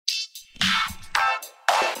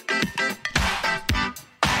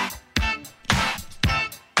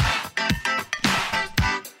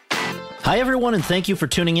Hi, everyone, and thank you for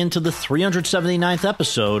tuning in to the 379th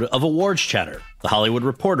episode of Awards Chatter, the Hollywood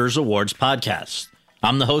Reporter's awards podcast.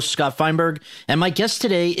 I'm the host, Scott Feinberg, and my guest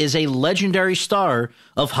today is a legendary star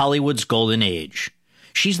of Hollywood's golden age.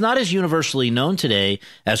 She's not as universally known today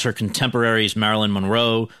as her contemporaries Marilyn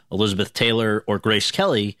Monroe, Elizabeth Taylor, or Grace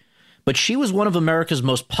Kelly, but she was one of America's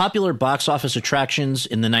most popular box office attractions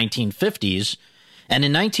in the 1950s, and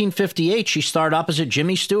in 1958 she starred opposite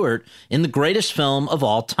Jimmy Stewart in the greatest film of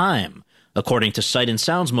all time, according to Sight and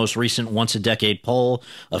Sound's most recent once-a-decade poll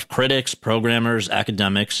of critics, programmers,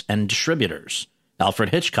 academics, and distributors, Alfred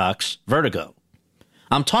Hitchcock's Vertigo.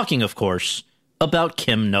 I'm talking, of course, about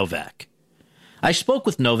Kim Novak. I spoke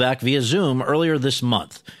with Novak via Zoom earlier this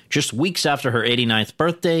month, just weeks after her 89th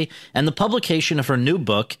birthday and the publication of her new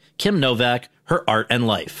book, Kim Novak, Her Art and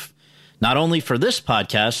Life. Not only for this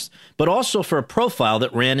podcast, but also for a profile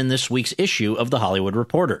that ran in this week's issue of The Hollywood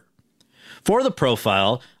Reporter. For the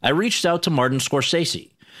profile, I reached out to Martin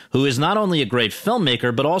Scorsese, who is not only a great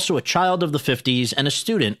filmmaker, but also a child of the 50s and a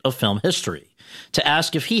student of film history, to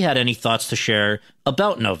ask if he had any thoughts to share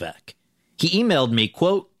about Novak. He emailed me,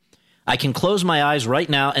 quote, "I can close my eyes right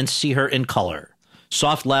now and see her in color.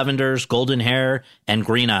 Soft lavenders, golden hair, and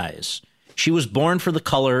green eyes. She was born for the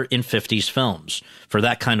color in 50s films, for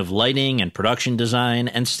that kind of lighting and production design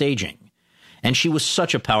and staging. And she was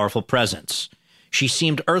such a powerful presence. She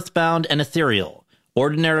seemed earthbound and ethereal,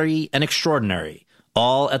 ordinary and extraordinary,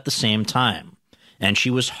 all at the same time. And she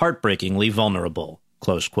was heartbreakingly vulnerable,"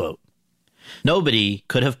 close quote. Nobody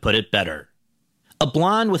could have put it better. A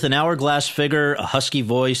blonde with an hourglass figure, a husky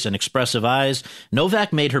voice, and expressive eyes,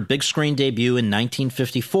 Novak made her big screen debut in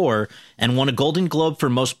 1954 and won a Golden Globe for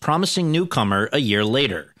Most Promising Newcomer a year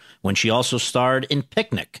later, when she also starred in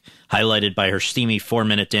Picnic, highlighted by her steamy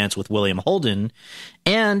 4-minute dance with William Holden,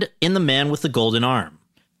 and in The Man with the Golden Arm,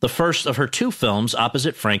 the first of her two films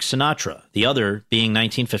opposite Frank Sinatra, the other being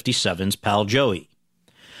 1957's Pal Joey.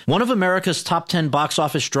 One of America's top 10 box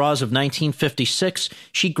office draws of 1956,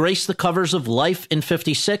 she graced the covers of Life in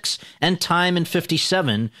 56 and Time in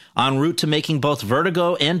 57, en route to making both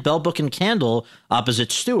Vertigo and Bell Book and Candle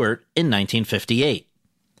opposite Stewart in 1958.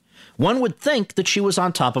 One would think that she was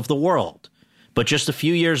on top of the world, but just a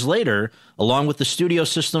few years later, along with the studio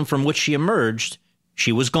system from which she emerged,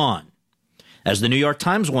 she was gone. As the New York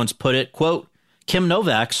Times once put it, quote, "Kim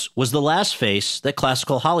Novak's was the last face that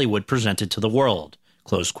classical Hollywood presented to the world,"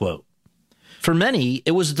 close quote. For many,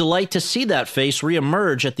 it was a delight to see that face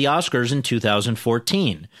reemerge at the Oscars in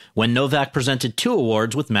 2014, when Novak presented 2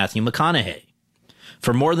 awards with Matthew McConaughey.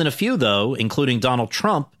 For more than a few, though, including Donald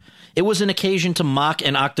Trump, it was an occasion to mock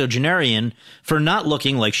an octogenarian for not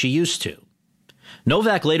looking like she used to.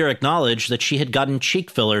 Novak later acknowledged that she had gotten cheek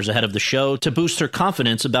fillers ahead of the show to boost her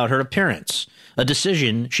confidence about her appearance, a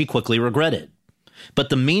decision she quickly regretted. But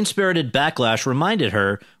the mean-spirited backlash reminded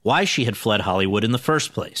her why she had fled Hollywood in the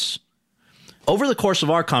first place. Over the course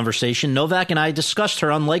of our conversation, Novak and I discussed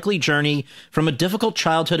her unlikely journey from a difficult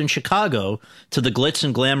childhood in Chicago to the glitz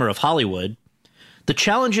and glamour of Hollywood, the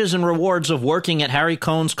challenges and rewards of working at Harry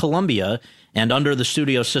Cohn's Columbia and under the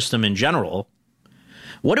studio system in general,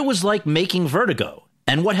 what it was like making Vertigo,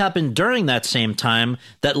 and what happened during that same time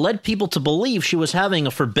that led people to believe she was having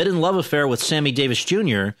a forbidden love affair with Sammy Davis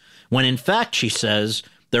Jr., when in fact, she says,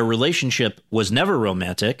 their relationship was never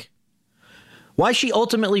romantic, why she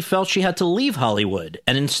ultimately felt she had to leave Hollywood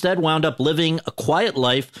and instead wound up living a quiet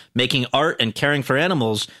life, making art and caring for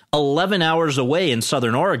animals 11 hours away in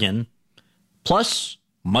Southern Oregon, plus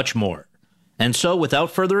much more. And so,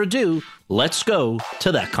 without further ado, let's go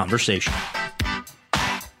to that conversation.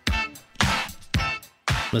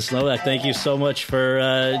 Ms. Novak, thank you so much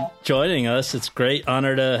for joining us. It's a great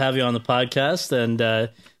honor to have you on the podcast. And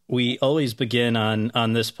we always begin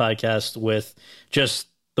on this podcast with just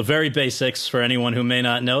the very basics for anyone who may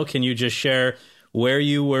not know. Can you just share where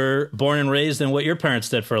you were born and raised and what your parents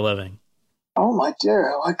did for a living? Oh, my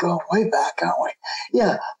dear. We're going way back, aren't we?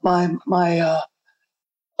 Yeah,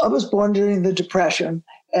 I was born during the Depression.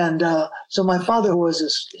 And so my father was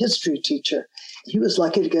a history teacher. He was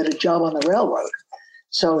lucky to get a job on the railroad.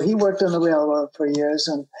 So he worked on the railroad for years,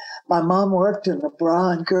 and my mom worked in the bra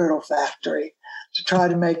and girdle factory to try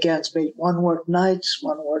to make ends meet. One worked nights,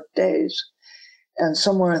 one worked days, and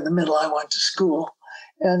somewhere in the middle I went to school.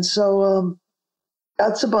 And so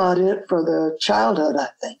that's about it for the childhood, I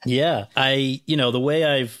think. Yeah, the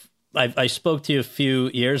way I spoke to you a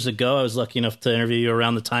few years ago. I was lucky enough to interview you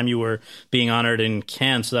around the time you were being honored in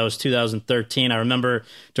Cannes. So that was 2013. I remember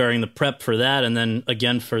during the prep for that and then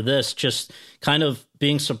again for this, just kind of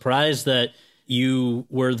being surprised that you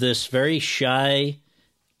were this very shy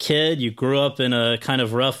kid. You grew up in a kind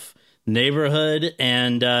of rough neighborhood.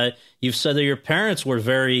 And you've said that your parents were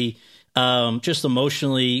very just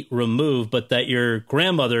emotionally removed, but that your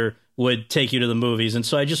grandmother would take you to the movies. And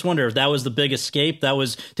so I just wonder if that was the big escape.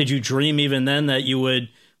 Did you dream even then that you would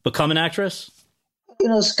become an actress?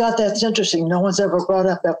 Scott, that's interesting. No one's ever brought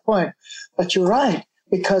up that point, but you're right,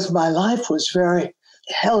 because my life was very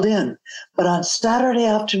held in. But on Saturday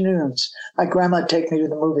afternoons, my grandma would take me to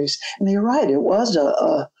the movies. And you're right, it was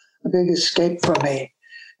a big escape for me.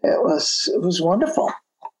 It was wonderful.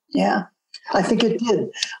 Yeah, I think it did.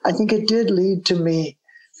 I think it did lead to me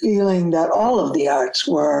feeling that all of the arts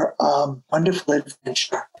were wonderful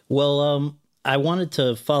adventure. Well, I wanted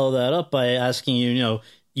to follow that up by asking you,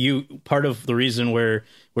 part of the reason we're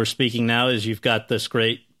speaking now is you've got this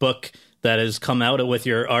great book that has come out with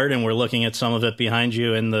your art, and we're looking at some of it behind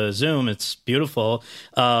you in the Zoom. It's beautiful.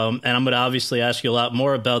 And I'm going to obviously ask you a lot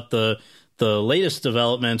more about the latest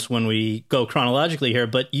developments when we go chronologically here,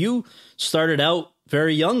 but you started out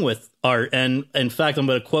very young with art. And in fact, I'm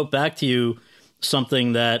going to quote back to you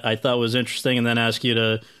something that I thought was interesting and then ask you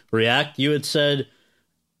to react. You had said,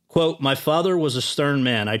 quote, "My father was a stern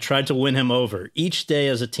man. I tried to win him over. Each day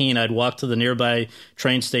as a teen, I'd walk to the nearby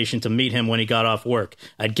train station to meet him when he got off work.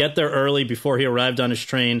 I'd get there early before he arrived on his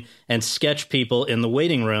train and sketch people in the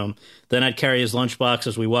waiting room. Then I'd carry his lunchbox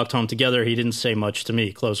as we walked home together. He didn't say much to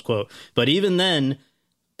me," close quote. But even then,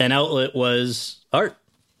 an outlet was art.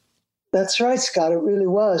 That's right, Scott. It really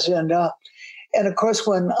was. And of course,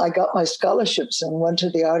 when I got my scholarships and went to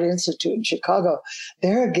the Art Institute in Chicago,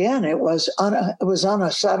 there again, it was on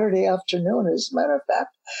a Saturday afternoon, as a matter of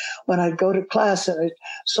fact, when I'd go to class, and it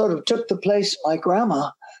sort of took the place of my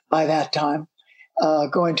grandma by that time,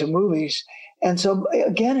 going to movies. And so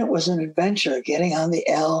again, it was an adventure, getting on the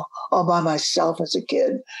L all by myself as a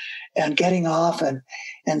kid and getting off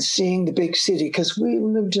and seeing the big city, because we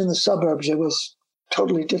lived in the suburbs. It was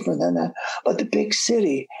totally different than that. But the big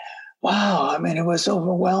city, wow, I mean, it was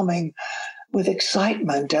overwhelming with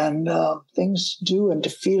excitement and things to do, and to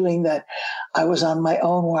feeling that I was on my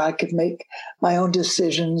own, where I could make my own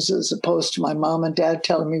decisions as opposed to my mom and dad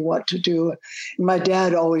telling me what to do. And my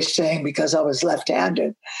dad always saying, because I was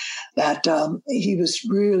left-handed, that he was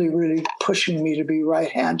really, really pushing me to be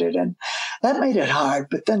right-handed. And that made it hard.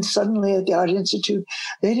 But then suddenly at the Art Institute,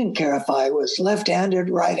 they didn't care if I was left-handed,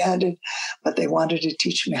 right-handed, but they wanted to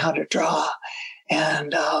teach me how to draw.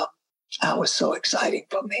 And that was so exciting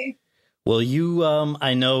for me. Well, you,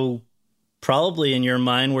 I know probably in your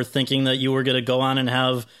mind were thinking that you were going to go on and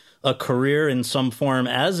have a career in some form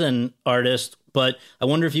as an artist, but I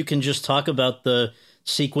wonder if you can just talk about the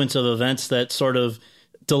sequence of events that sort of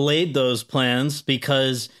delayed those plans,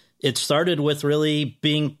 because it started with really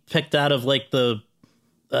being picked out of like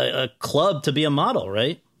a club to be a model,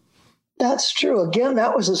 right? That's true. Again,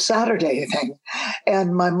 that was a Saturday thing.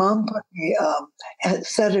 And my mom put me, had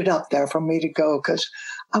set it up there for me to go, because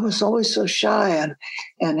I was always so shy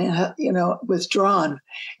and withdrawn.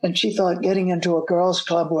 And she thought getting into a girls'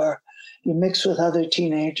 club where you mix with other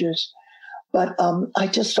teenagers. But I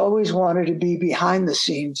just always wanted to be behind the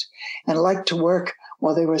scenes and liked to work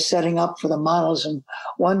while they were setting up for the models. And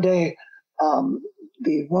one day,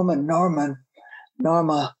 the woman,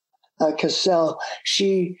 Norma Cassell,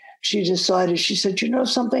 she decided, she said, "You know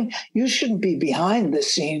something? You shouldn't be behind the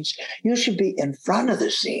scenes. You should be in front of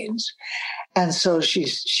the scenes." And so she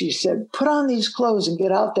said, "Put on these clothes and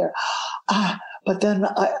get out there." But then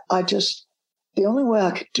I just, the only way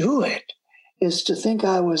I could do it is to think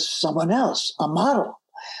I was someone else, a model.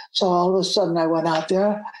 So all of a sudden I went out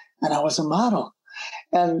there and I was a model.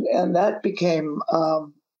 And that became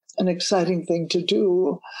an exciting thing to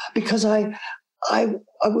do, because I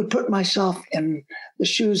would put myself in the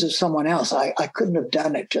shoes of someone else. I couldn't have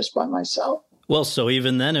done it just by myself. Well, so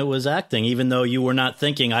even then it was acting, even though you were not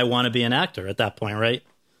thinking, I want to be an actor at that point, right?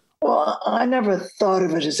 Well, I never thought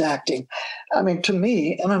of it as acting. I mean, to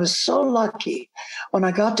me, and I was so lucky when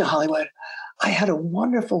I got to Hollywood, I had a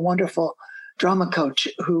wonderful, wonderful drama coach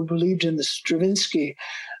who believed in the Stravinsky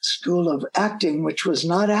school of acting, which was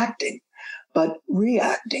not acting, but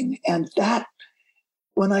reacting. And that,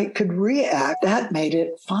 when I could react, that made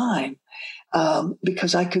it fine,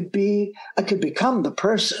 because I could become the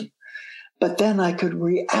person, but then I could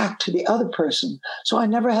react to the other person. So I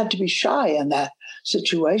never had to be shy in that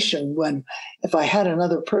situation, when if I had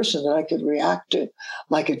another person that I could react to,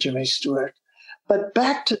 like a Jimmy Stewart. But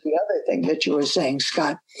back to the other thing that you were saying,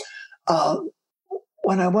 Scott,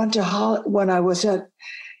 when I went to when I was at,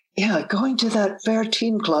 going to that Fair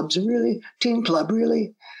Teen Club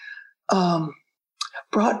really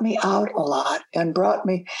brought me out a lot, and brought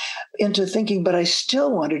me, into thinking, but I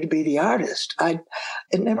still wanted to be the artist.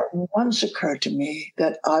 It never once occurred to me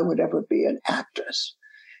that I would ever be an actress.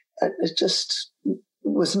 It just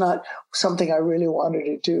was not something I really wanted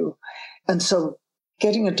to do. And so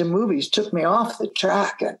getting into movies took me off the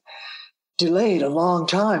track and delayed a long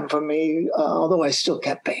time for me, although I still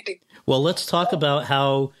kept painting. Well, let's talk about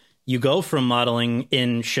how you go from modeling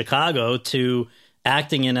in Chicago to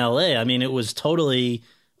acting in LA. I mean, it was totally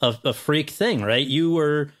a freak thing, right? You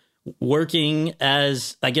were working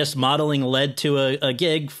as, I guess, modeling led to a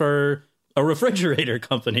gig for a refrigerator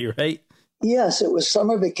company, right? Yes, it was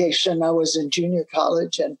summer vacation. I was in junior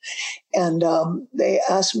college, and they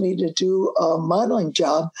asked me to do a modeling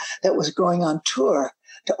job that was going on tour,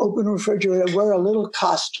 to open a refrigerator, wear a little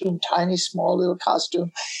costume, tiny, small little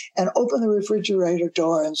costume, and open the refrigerator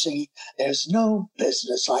door and sing, "There's no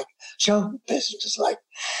business like show business like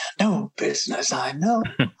no business I know."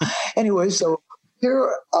 Anyway, so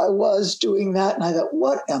here I was doing that, and I thought,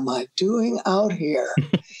 what am I doing out here?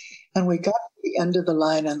 And we got to the end of the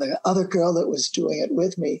line, and the other girl that was doing it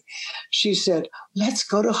with me, she said, "Let's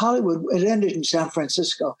go to Hollywood." It ended in San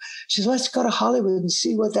Francisco. She said, "Let's go to Hollywood and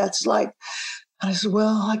see what that's like." And I said,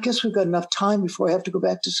 "Well, I guess we've got enough time before I have to go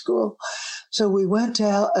back to school." So we went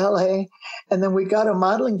to LA, and then we got a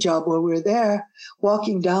modeling job while we were there,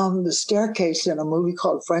 walking down the staircase in a movie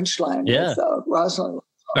called French Line with Rosalind.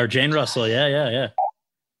 Or Jane Russell. Yeah.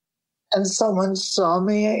 And someone saw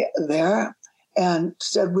me there and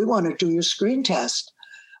said, "We want to do your screen test."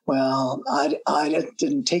 Well, I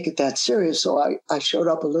didn't take it that serious, so I showed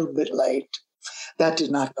up a little bit late. That did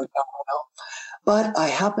not go down well. But I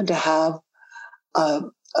happened to have a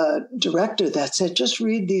director that said, "Just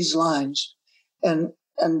read these lines and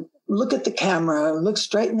look at the camera, look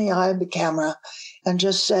straight in the eye of the camera, and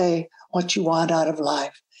just say what you want out of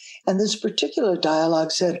life." And this particular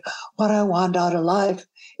dialogue said, "What I want out of life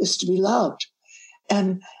is to be loved."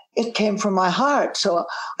 And it came from my heart, so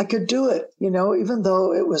I could do it, even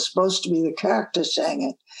though it was supposed to be the character saying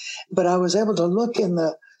it. But I was able to look in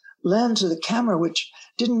the lens of the camera, which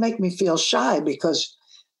didn't make me feel shy, because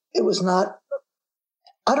it was not,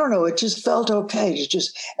 I don't know, it just felt okay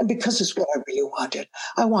and because it's what I really wanted.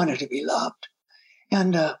 I wanted to be loved.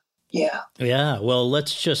 And yeah. Yeah. Well,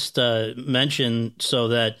 let's just mention so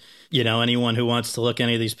that, anyone who wants to look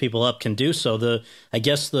any of these people up can do so.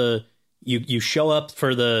 You show up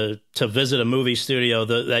to visit a movie studio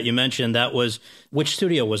that you mentioned. That was, which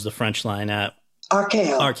studio was the French Line at?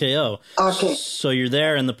 RKO. So you're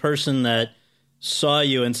there, and the person that saw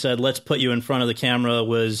you and said, "Let's put you in front of the camera,"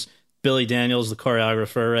 was Billy Daniels, the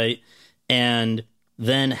choreographer, right? And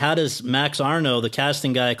then how does Max Arno, the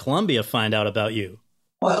casting guy at Columbia, find out about you?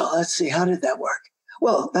 Well, let's see. How did that work?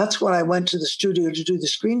 Well, that's when I went to the studio to do the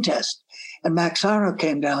screen test, and Max Arno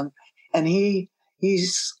came down, and he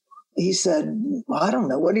said, well, I don't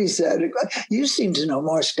know what he said. "You seem to know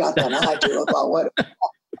more, Scott, than I do about what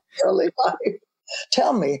early life.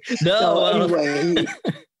 Tell me." No. Anyway,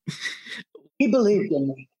 he believed in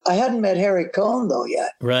me. I hadn't met Harry Cohn, though,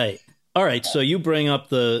 yet. Right. All right. So you bring up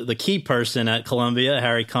the key person at Columbia,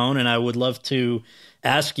 Harry Cohn, and I would love to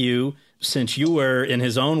ask you, since you were, in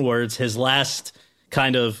his own words, his last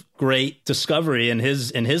kind of great discovery in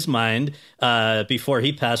his mind before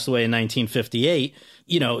he passed away in 1958.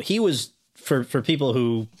 He was, for people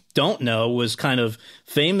who don't know, was kind of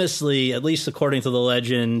famously, at least according to the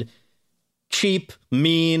legend, cheap,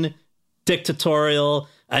 mean, dictatorial.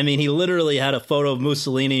 I mean, he literally had a photo of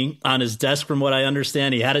Mussolini on his desk, from what I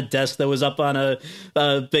understand. He had a desk that was up on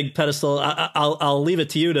a big pedestal. I'll leave it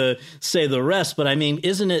to you to say the rest. But I mean,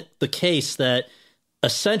 isn't it the case that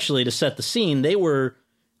essentially, to set the scene,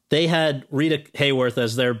 they had Rita Hayworth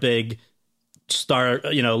as their big star,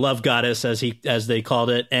 love goddess, as they called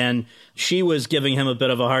it, and she was giving him a bit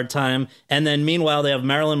of a hard time. And then meanwhile, they have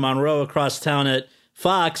Marilyn Monroe across town at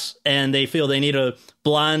Fox, and they feel they need a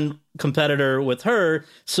blonde competitor with her.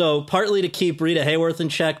 So partly to keep Rita Hayworth in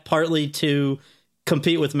check, partly to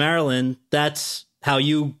compete with Marilyn. That's how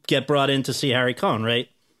you get brought in to see Harry Cohn, right?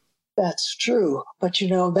 That's true. But,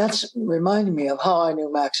 that's reminding me of how I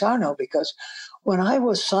knew Max Arno, because when I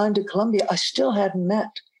was signed to Columbia, I still hadn't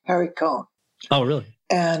met Harry Cohn. Oh, really?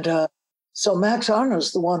 And so Max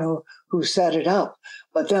Arno's the one who set it up.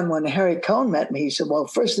 But then when Harry Cohn met me, he said, "Well,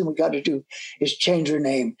 first thing we got to do is change her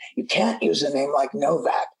name. You can't use a name like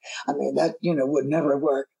Novak. I mean, that, would never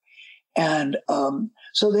work." And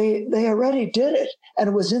so they already did it. And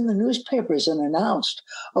it was in the newspapers and announced,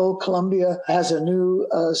 "Oh, Columbia has a new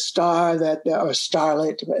star or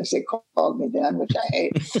starlet," as they called me then, which I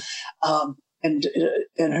hate. And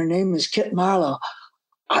her name is Kit Marlowe.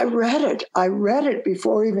 I read it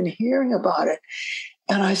before even hearing about it.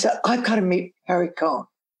 And I said, I've got to meet Harry Cohn.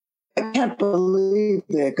 I can't believe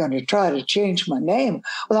they're going to try to change my name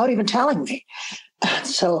without even telling me. And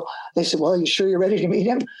so they said, well, are you sure you're ready to meet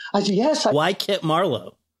him? I said, yes. Why Kit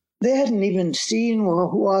Marlowe? They hadn't even seen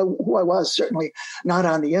who I was, certainly not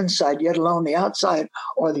on the inside, yet alone the outside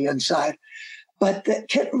or the inside. But that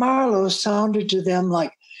Kit Marlowe sounded to them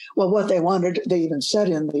like, well, what they wanted, they even said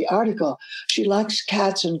in the article, she likes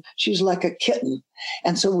cats and she's like a kitten.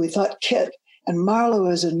 And so we thought Kit. And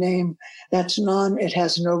Marlowe is a name that's it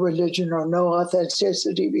has no religion or no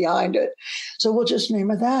authenticity behind it. So we'll just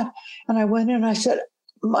name it that. And I went in and I said,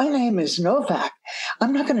 my name is Novak.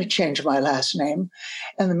 I'm not going to change my last name.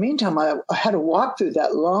 In the meantime, I had to walk through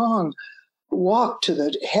that long walk to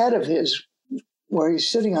the head of where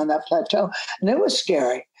he's sitting on that plateau. And it was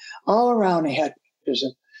scary. All around he had pictures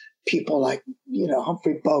of people like,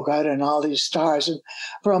 Humphrey Bogart and all these stars. And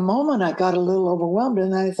for a moment, I got a little overwhelmed.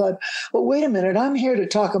 And then I thought, well, wait a minute. I'm here to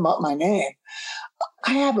talk about my name.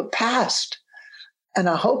 I have a past. And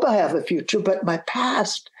I hope I have a future. But my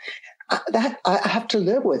past, that I have to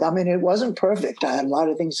live with. I mean, it wasn't perfect. I had a lot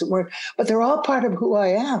of things that weren't, but they're all part of who I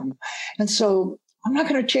am. And so I'm not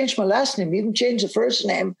going to change my last name. You can change the first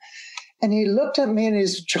name. And he looked at me and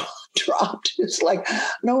his jaw dropped. It's like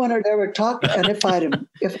no one had ever talked. And if I'd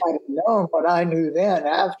known what I knew then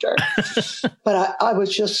after, but I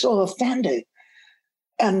was just so offended.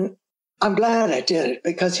 And I'm glad I did it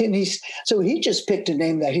because so he just picked a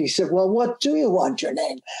name that he said, well, what do you want your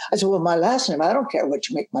name? I said, well, my last name, I don't care what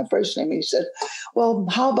you make my first name. He said, well,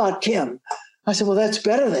 how about Kim? I said, well, that's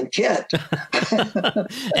better than Kit.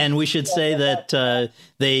 And we should say that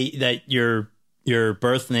your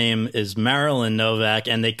birth name is Marilyn Novak,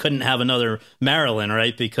 and they couldn't have another Marilyn,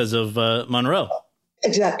 right? Because of Monroe.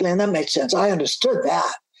 Exactly. And that made sense. I understood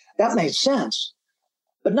that. That made sense,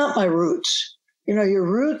 but not my roots. Your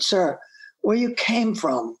roots are where you came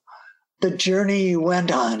from, the journey you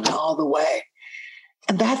went on all the way.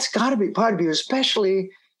 And that's got to be part of you, especially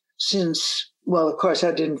since, well, of course,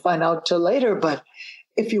 I didn't find out till later, but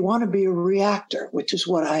if you want to be a reactor, which is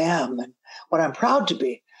what I am and what I'm proud to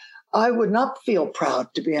be, I would not feel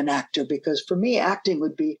proud to be an actor because for me, acting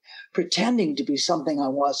would be pretending to be something I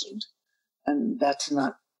wasn't. And that's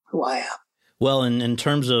not who I am. Well, in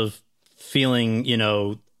terms of feeling,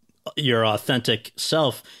 your authentic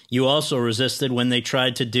self, you also resisted when they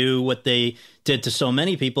tried to do what they did to so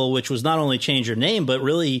many people, which was not only change your name, but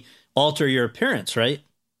really alter your appearance, right?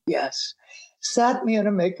 Yes. Sat me in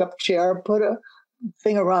a makeup chair, put a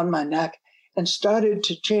thing around my neck, and started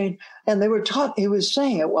to change. And he was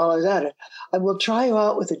saying it while I was at it, I will try you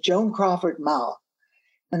out with a Joan Crawford mouth.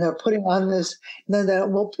 And they're putting on this, and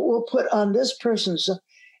then we'll put on this person's.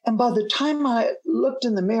 And by the time I looked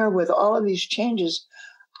in the mirror with all of these changes,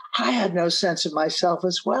 I had no sense of myself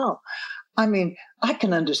as well. I mean, I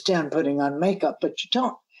can understand putting on makeup, but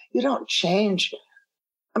you don't change.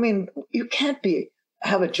 I mean, you can't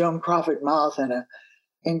have a Joan Crawford mouth and a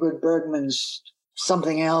Ingrid Bergman's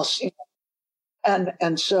something else.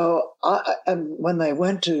 And so and when they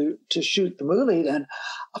went to shoot the movie, then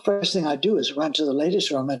the first thing I do is run to the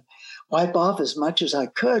ladies' room and wipe off as much as I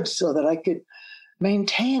could so that I could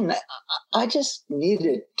maintain. I just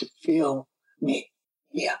needed to feel me.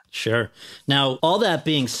 Yeah. Sure. Now, all that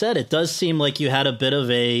being said, it does seem like you had a bit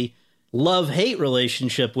of a love-hate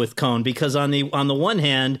relationship with Cohn because on the one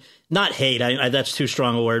hand, not hate, that's too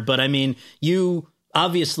strong a word, but I mean, you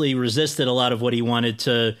obviously resisted a lot of what he wanted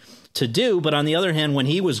to do. But on the other hand, when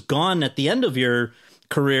he was gone at the end of your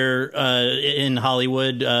career in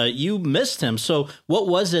Hollywood, you missed him. So what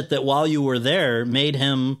was it that while you were there made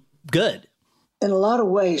him good? In a lot of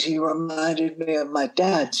ways, he reminded me of my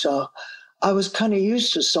dad. So I was kind of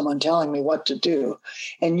used to someone telling me what to do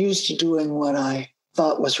and used to doing what I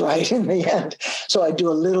thought was right in the end. So I do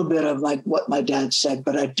a little bit of what my dad said,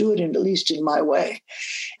 but I do it at least in my way.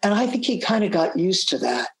 And I think he kind of got used to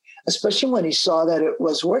that, especially when he saw that it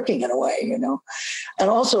was working in a way, And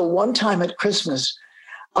also one time at Christmas,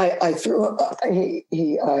 I threw, I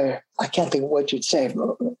can't think of what you'd say,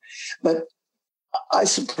 but I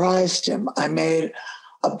surprised him. I made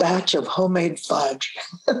a batch of homemade fudge.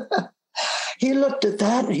 He looked at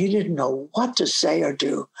that and he didn't know what to say or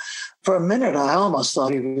do. For a minute, I almost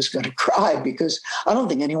thought he was going to cry because I don't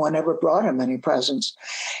think anyone ever brought him any presents.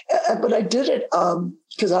 But I did it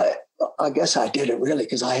because I guess I did it really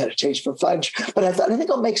because I had a taste for fudge. But I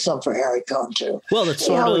think I'll make some for Harry Cohn too. Well, it's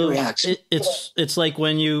sort of it's like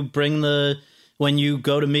when you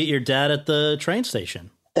go to meet your dad at the train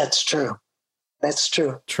station. That's true. That's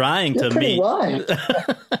true. Trying You're to pretty meet. wise.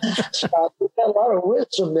 Scott, you've got a lot of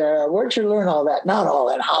wisdom there. Where'd you learn all that? Not all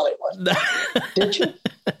in Hollywood. Did you?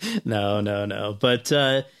 No. But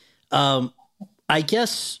I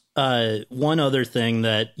guess one other thing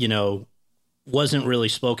that, wasn't really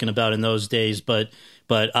spoken about in those days, but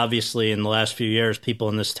obviously in the last few years, people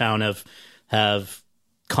in this town have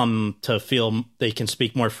come to feel they can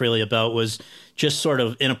speak more freely about, was just sort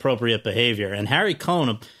of inappropriate behavior. And Harry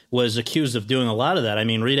Cohn was accused of doing a lot of that. I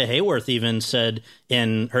mean, Rita Hayworth even said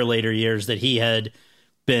in her later years that he had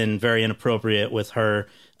been very inappropriate with her,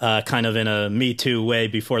 kind of in a Me Too way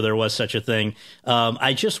before there was such a thing.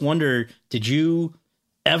 I just wonder, did you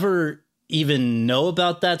ever even know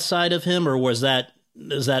about that side of him, or is that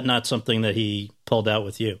not something that he pulled out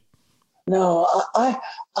with you? No,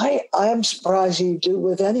 I'm surprised he'd do it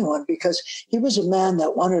with anyone, because he was a man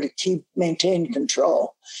that wanted to maintain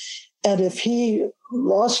control. And if he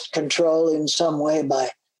lost control in some way by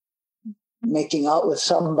making out with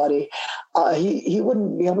somebody, he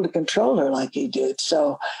wouldn't be able to control her like he did.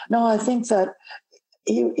 So, no, I think that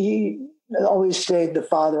he always stayed the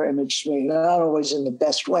father image to me, not always in the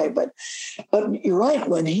best way, but you're right.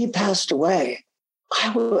 When he passed away,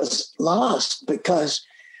 I was lost, because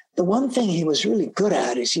the one thing he was really good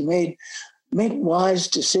at is he made wise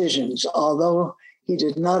decisions. Although he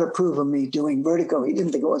did not approve of me doing Vertigo, he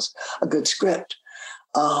didn't think it was a good script.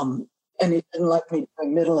 And he didn't like me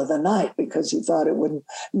doing Middle of the Night because he thought it wouldn't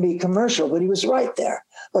be commercial, but he was right there.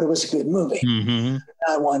 But it was a good movie. Mm-hmm.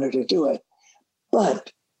 I wanted to do it.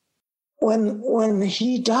 But when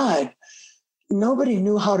he died, nobody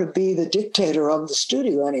knew how to be the dictator of the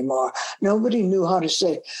studio anymore. Nobody knew how to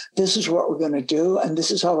say, this is what we're going to do, and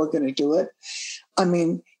this is how we're going to do it. I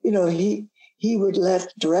mean, he would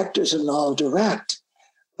let directors and all direct,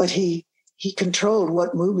 but he controlled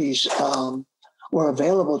what movies were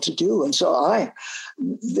available to do. And so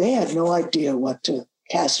they had no idea what to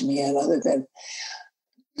cast me in other than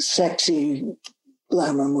sexy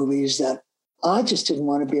glamour movies that I just didn't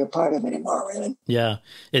want to be a part of anymore, really. Yeah,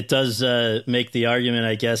 it does make the argument,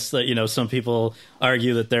 I guess, that, some people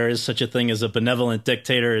argue that there is such a thing as a benevolent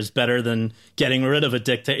dictator is better than getting rid of a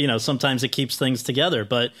dictator. Sometimes it keeps things together.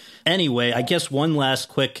 But anyway, I guess one last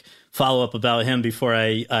quick follow-up about him before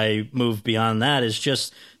I move beyond that is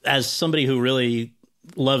just, as somebody who really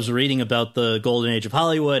loves reading about the golden age of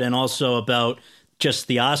Hollywood and also about just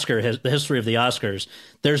the history of the Oscars,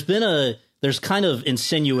 there's kind of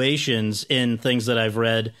insinuations in things that I've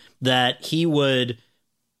read that he would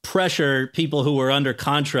pressure people who were under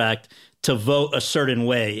contract to vote a certain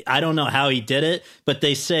way. I don't know how he did it, but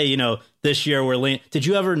they say, this year we're leaning. Did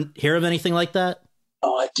you ever hear of anything like that?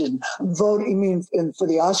 Oh, I didn't vote. You mean for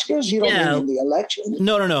the Oscars? You don't mean in the election?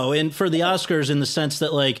 No. And for the Oscars, in the sense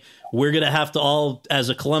that, like, we're going to have to all, as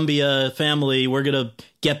a Columbia family, we're going to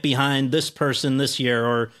get behind this person this year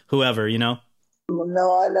or whoever,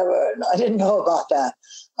 No, I didn't know about that.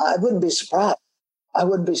 I wouldn't be surprised.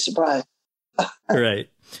 Right.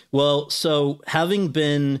 Well, so having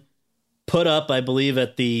been put up, I believe,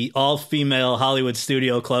 at the all-female Hollywood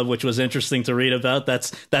Studio Club, which was interesting to read about.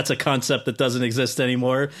 That's a concept that doesn't exist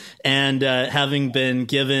anymore. And having been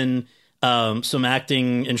given some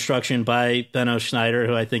acting instruction by Benno Schneider,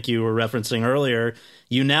 who I think you were referencing earlier,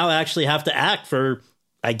 you now actually have to act for,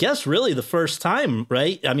 I guess, really the first time,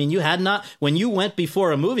 right? I mean, you had not, when you went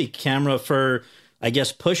before a movie camera for, I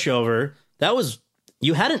guess, Pushover,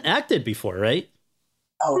 you hadn't acted before, right?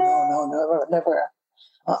 Oh, no, never.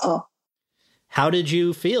 How did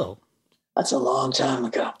you feel? That's a long time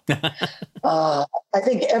ago. I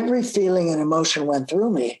think every feeling and emotion went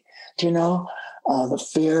through me, the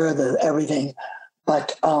fear, the everything.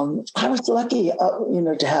 But I was lucky,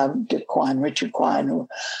 to have Richard Quine, who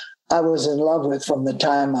I was in love with from the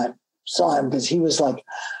time I saw him, because he was like,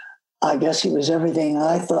 I guess he was everything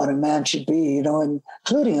I thought a man should be,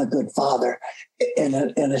 including a good father in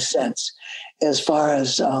a sense, as far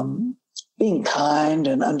as being kind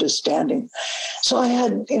and understanding. So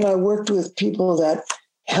I worked with people that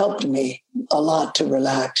helped me a lot to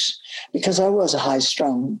relax, because I was a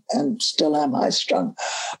high-strung and still am high-strung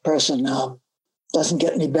person. Doesn't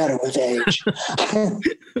get any better with age in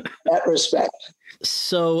that respect.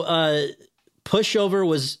 So Pushover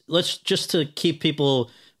was, just to keep people,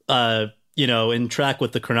 in track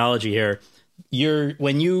with the chronology here.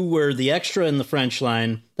 When you were the extra in The French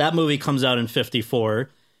Line, that movie comes out in 1954.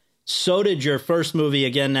 So did your first movie,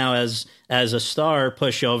 again now as a star,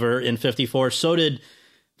 Pushover, in 1954. So did,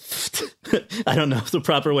 I don't know the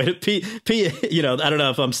proper way to I don't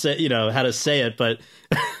know if I'm how to say it, but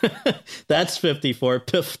that's 1954.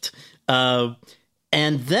 Piffed.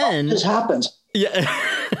 And then this happens. Yeah.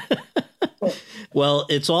 Well,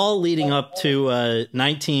 it's all leading up to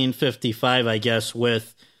 1955, I guess,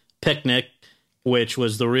 with Picnic, which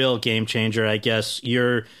was the real game changer, I guess.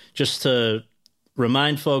 You're, just to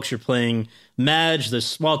remind folks, you're playing Madge, this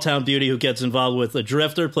small-town beauty who gets involved with a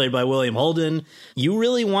drifter, played by William Holden. You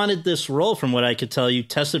really wanted this role, from what I could tell. You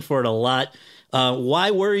tested for it a lot.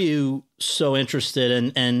 Why were you so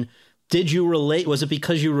interested, and did you relate? Was it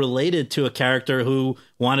because you related to a character who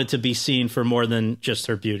wanted to be seen for more than just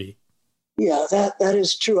her beauty? Yeah, that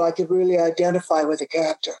is true. I could really identify with the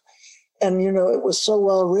character. And, it was so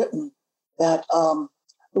well written that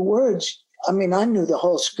the words, I knew the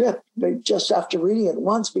whole script just after reading it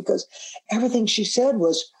once, because everything she said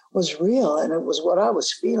was real, and it was what I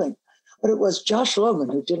was feeling. But it was Josh Logan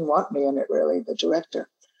who didn't want me in it, really, the director.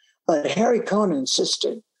 But Harry Cohn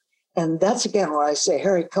insisted. And that's, again, where I say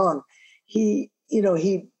Harry Cohn, he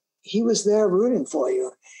was there rooting for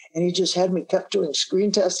you. And he just had me kept doing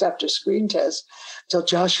screen test after screen test till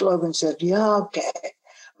Josh Logan said, yeah, okay.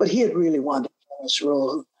 But he had really wanted this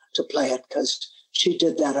role to play it, because she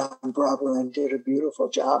did that on Broadway and did a beautiful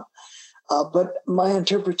job. But my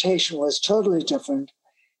interpretation was totally different.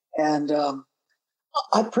 And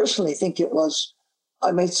I personally think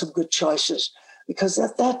I made some good choices, because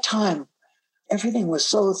at that time, everything was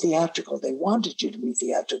so theatrical. They wanted you to be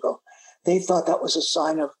theatrical. They thought that was a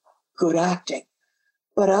sign of good acting.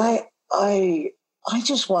 But I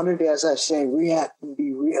just wanted to, as I say, react and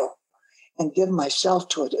be real and give myself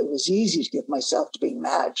to it. It was easy to give myself to being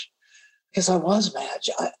Madge, because I was Madge.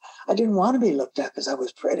 I didn't want to be looked at because I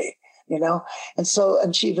was pretty,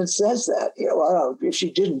 And she even says that, well, if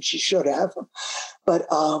she didn't, she should have. But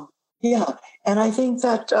yeah, and I think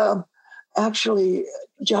that actually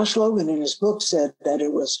Josh Logan in his book said that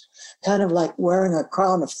it was kind of like wearing a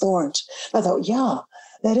crown of thorns. I thought, yeah,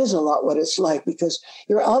 that is a lot what it's like, because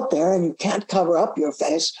you're out there and you can't cover up your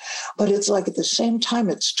face, but it's like at the same time,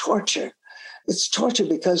 it's torture. It's torture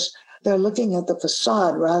because they're looking at the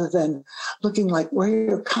facade rather than looking like where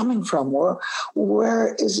you're coming from, or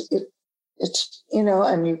where is it? It's,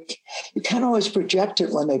 and you can't always project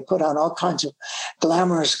it when they put on all kinds of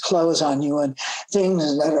glamorous clothes on you and things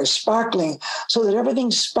that are sparkling, so that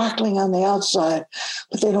everything's sparkling on the outside,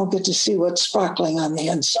 but they don't get to see what's sparkling on the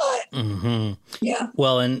inside. Mm-hmm. Yeah.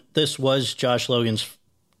 Well, and this was Josh Logan's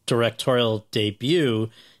directorial debut,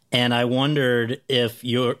 and I wondered if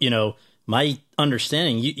my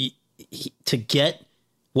understanding, to get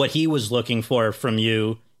what he was looking for from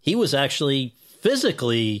you, he was actually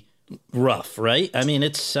physically rough, right?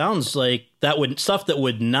 It sounds like stuff that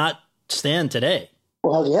would not stand today.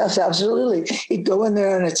 Well, yes, absolutely. He'd go in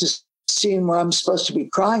there and it's a scene where I'm supposed to be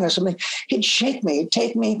crying or something. He'd shake me. He'd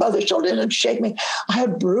take me by the shoulders and shake me. I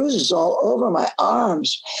had bruises all over my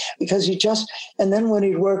arms because and then when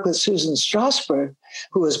he'd work with Susan Strasberg,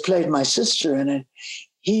 who has played my sister in it,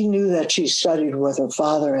 he knew that she studied with her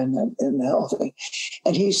father in the whole thing.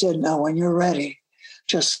 And he said, now, when you're ready,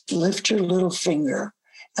 just lift your little finger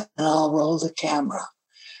and I'll roll the camera.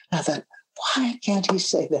 And I thought, why can't he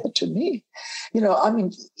say that to me?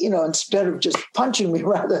 Instead of just punching me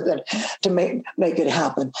rather than to make it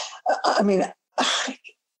happen. I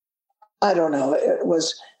don't know. It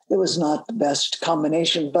was not the best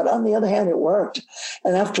combination, but on the other hand, it worked.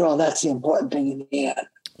 And after all, that's the important thing in the end.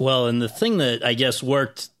 Well, and the thing that I guess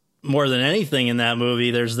worked more than anything in that movie,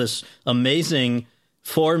 there's this amazing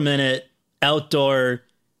 4-minute outdoor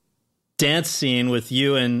dance scene with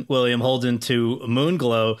you and William Holden to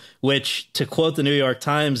Moonglow, which, to quote the New York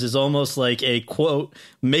Times, is almost like a, quote,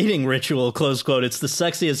 mating ritual, close quote. It's the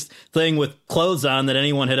sexiest thing with clothes on that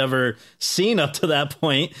anyone had ever seen up to that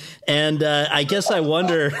point. And I guess I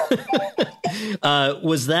wonder,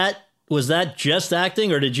 was that just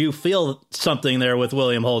acting, or did you feel something there with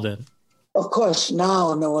William Holden? Of course,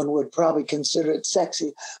 now no one would probably consider it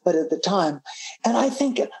sexy, but at the time. And I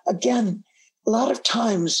think, again, a lot of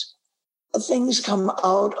times things come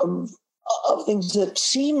out of things that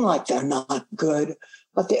seem like they're not good,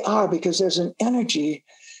 but they are, because there's an energy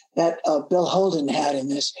that Bill Holden had in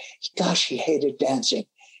this. Gosh, he hated dancing.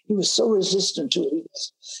 He was so resistant to it.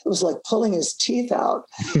 It was like pulling his teeth out.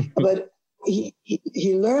 But he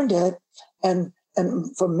learned it. And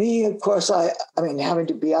for me, of course, having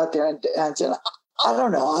to be out there and dancing, I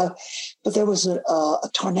don't know. But there was a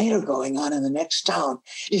tornado going on in the next town.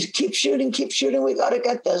 He keep shooting. We got to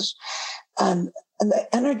get this. And the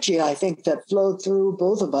energy, I think, that flowed through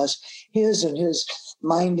both of us, his and his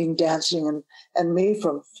minding dancing, and me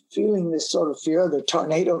from feeling this sort of fear of the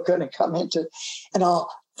tornado going to come into, and all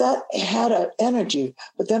that had an energy.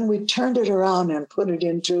 But then we turned it around and put it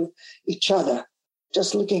into each other,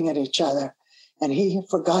 just looking at each other. And he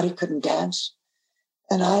forgot he couldn't dance.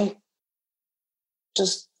 And I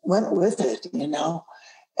just went with it, and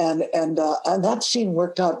that scene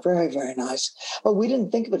worked out very, very nice. But we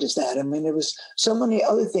didn't think of it as that. I mean, there was so many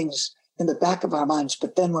other things in the back of our minds.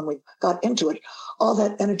 But then when we got into it, all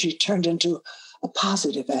that energy turned into a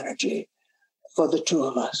positive energy for the two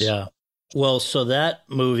of us. Yeah. Well, so that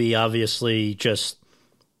movie obviously just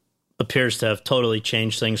appears to have totally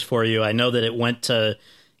changed things for you. I know that it went to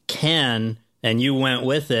Cannes and you went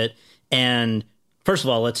with it. And first of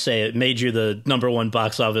all, let's say it made you the #1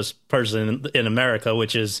 box office person in America,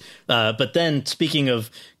 which is, but then speaking of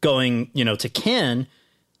going, to Cannes,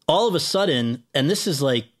 all of a sudden, and this is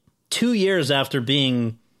like 2 years after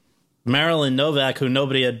being Marilyn Novak, who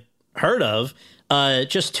nobody had heard of,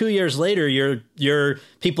 just 2 years later, your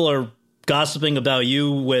people are gossiping about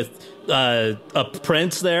you with a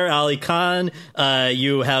prince there, Ali Khan.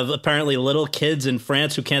 You have apparently little kids in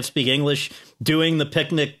France who can't speak English doing the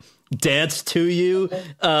picnic dance to you.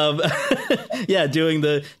 Yeah,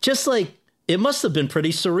 it must have been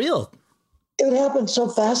pretty surreal. It happened so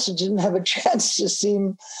fast, it didn't have a chance to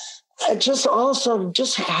seem, it just also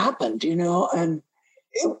just happened, and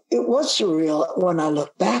it was surreal when I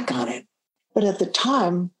look back on it. But at the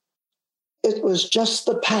time, it was just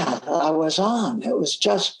the path I was on. It was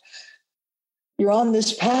just, you're on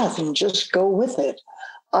this path and just go with it.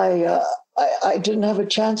 I didn't have a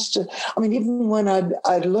chance to, even when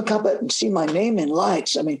I'd look up at and see my name in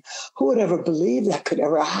lights, who would ever believe that could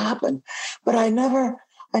ever happen? But I never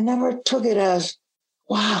took it as,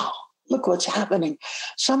 wow, look what's happening.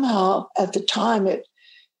 Somehow at the time, it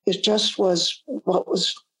just was what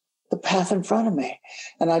was the path in front of me.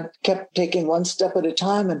 And I kept taking one step at a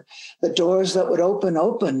time, and the doors that would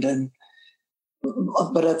opened.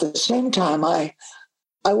 But at the same time, I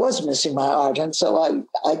was missing my art. And so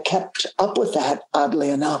I kept up with that, oddly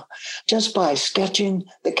enough, just by sketching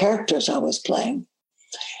the characters I was playing.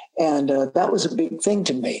 And that was a big thing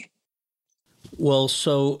to me. Well,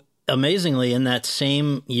 so amazingly, in that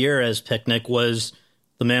same year as Picnic was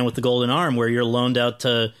The Man with the Golden Arm, where you're loaned out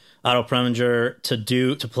to Otto Preminger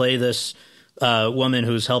to play this woman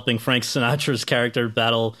who's helping Frank Sinatra's character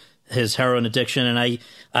battle his heroin addiction. And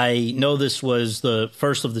I know this was the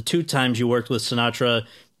first of the 2 times you worked with Sinatra.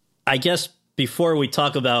 I guess before we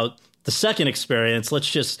talk about the second experience, let's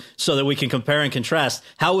just, so that we can compare and contrast,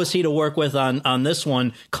 how was he to work with on this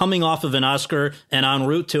one, coming off of an Oscar and en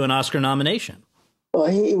route to an Oscar nomination? Well,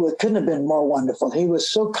 he couldn't have been more wonderful. He was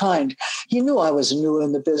so kind. He knew I was new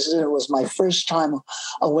in the business. It was my first time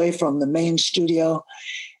away from the main studio.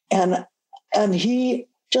 And he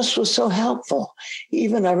just was so helpful.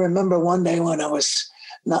 Even I remember one day when I was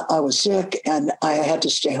sick and I had to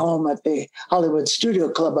stay home at the Hollywood Studio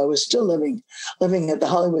Club. I was still living at the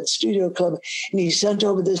Hollywood Studio Club. And he sent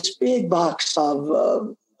over this big box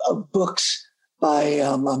of books by,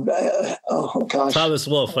 Thomas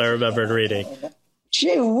Wolfe, I remembered reading.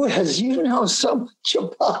 Gee whiz, you know so much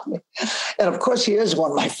about me. And of course, he is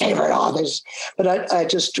one of my favorite authors, but I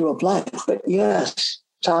just drew a blank. But yes,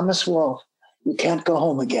 Thomas Wolfe, You Can't Go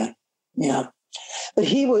Home Again. Yeah. But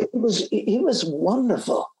he was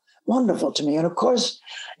wonderful to me. And of course,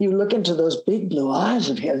 you look into those big blue eyes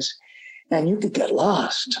of his, and you could get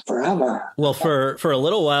lost forever. Well, for a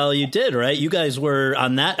little while you did, right? You guys were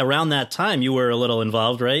around that time, you were a little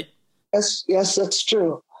involved, right? Yes, that's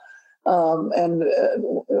true. And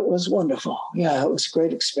it was wonderful. Yeah, it was a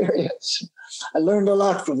great experience. I learned a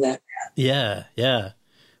lot from that. Yeah.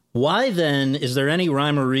 Why then, is there any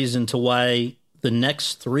rhyme or reason to why the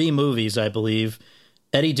next 3 movies, I believe,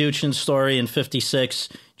 Eddie Duchin's Story in 56,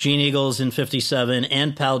 Gene Eagles in 57,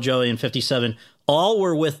 and Pal Joey in 57, all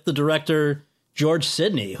were with the director George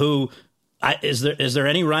Sidney, who, is there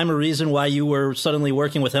any rhyme or reason why you were suddenly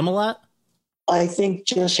working with him a lot? I think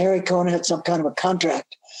just Harry Cohn had some kind of a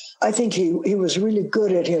contract. I think he was really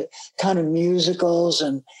good at his kind of musicals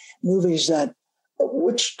and movies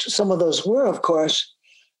which some of those were, of course.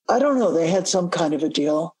 I don't know. They had some kind of a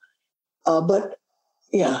deal. But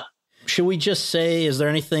yeah. Should we just say, is there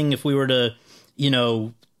anything, if we were to,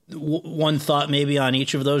 one thought maybe on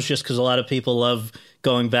each of those, just because a lot of people love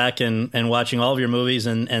going back and watching all of your movies,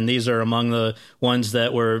 and these are among the ones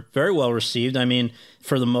that were very well received. I mean,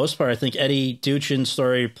 for the most part, I think Eddie Duchin's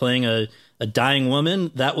Story, playing a dying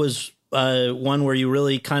woman, that was one where you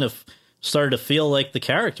really kind of started to feel like the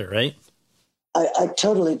character, right? I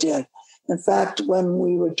totally did. In fact, when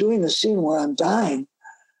we were doing the scene where I'm dying,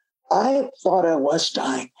 I thought I was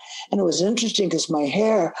dying. And it was interesting because my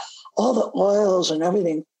hair, all the oils and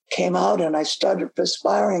everything came out, and I started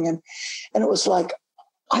perspiring. And it was like,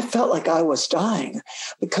 I felt like I was dying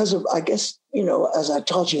because of, I guess, as I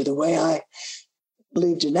told you, the way I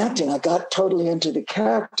believed in acting, I got totally into the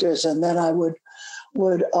characters. And then I would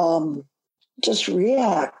would just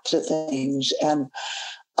react to things. And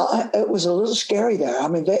it was a little scary there. I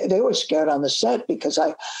mean, they were scared on the set because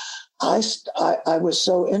I was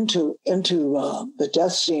so into the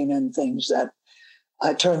death scene and things that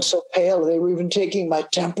I turned so pale. They were even taking my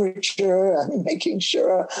temperature and making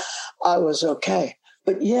sure I was okay.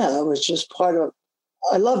 But yeah, it was just part of.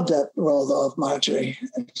 I loved that role though of Marjorie.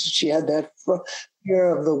 She had that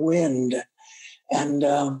fear of the wind,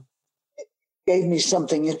 and gave me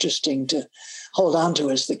something interesting to hold on to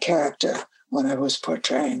as the character when I was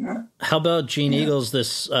portraying her. How about Jean Eagles,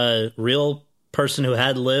 this real person who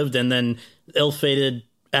had lived and then ill-fated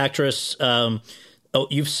actress?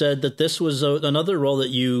 You've said that this was another role that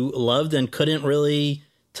you loved and couldn't really,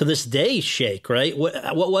 to this day, shake, right?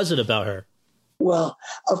 What was it about her? Well,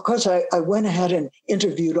 of course, I went ahead and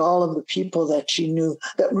interviewed all of the people that she knew,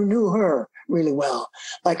 that knew her really well,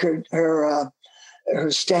 like her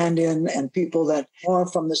stand-in and people that more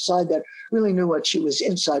from the side that really knew what she was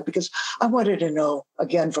inside, because I wanted to know,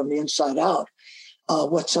 again, from the inside out,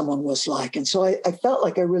 what someone was like. And so I felt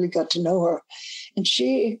like I really got to know her. And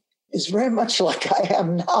she is very much like I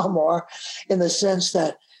am now, more in the sense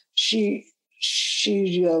that she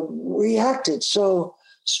reacted so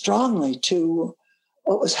strongly to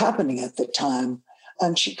what was happening at the time.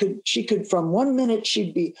 And she could from one minute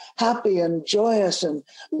she'd be happy and joyous and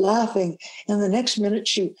laughing, and the next minute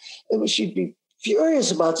she'd be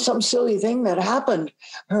furious about some silly thing that happened.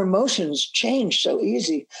 Her emotions changed so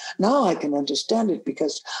easy. Now I can understand it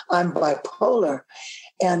because I'm bipolar,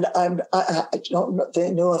 and I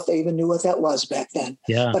don't know if they even knew what that was back then.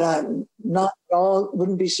 Yeah. But I'm not at all.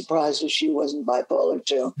 Wouldn't be surprised if she wasn't bipolar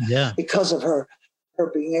too. Yeah. Because of her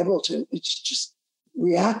being able to. It's just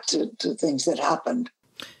react to things that happened.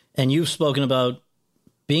 And you've spoken about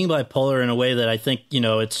being bipolar in a way that I think,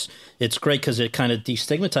 it's great because it kind of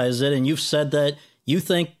destigmatizes it. And you've said that you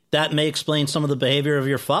think that may explain some of the behavior of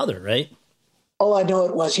your father, right? Oh, I know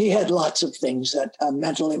it was. He had lots of things that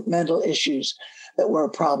mental issues that were a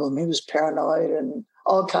problem. He was paranoid and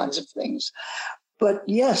all kinds of things. But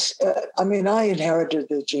yes, I inherited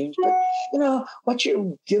the genes, but what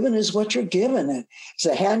you're given is what you're given. And it's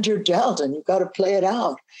a hand you're dealt, and you've got to play it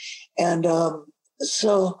out. And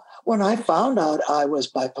so when I found out I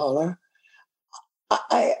was bipolar,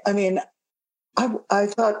 I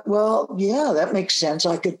thought, well, yeah, that makes sense.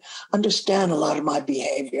 I could understand a lot of my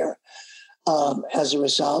behavior as a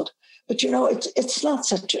result. But it's not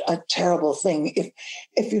such a terrible thing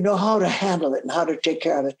if you know how to handle it and how to take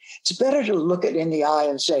care of it. It's better to look it in the eye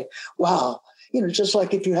and say, wow, just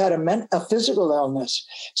like if you had a physical illness,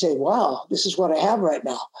 say, wow, this is what I have right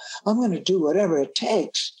now. I'm going to do whatever it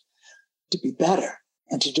takes to be better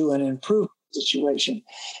and to do an improved situation.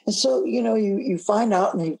 And so, you find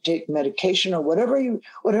out and you take medication or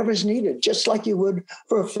whatever's needed, just like you would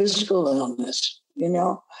for a physical illness,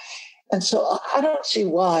 And so I don't see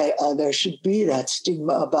why there should be that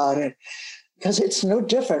stigma about it, because it's no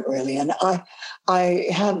different really. And I've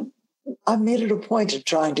made it a point of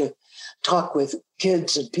trying to talk with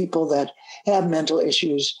kids and people that have mental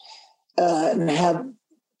issues and have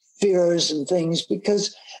fears and things,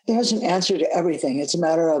 because there's an answer to everything. It's a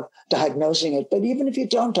matter of diagnosing it. But even if you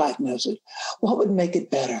don't diagnose it, what would make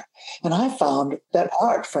it better? And I found that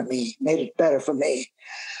art for me made it better for me.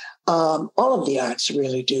 All of the arts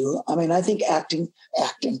really do. I think acting,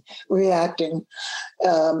 reacting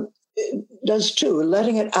does too,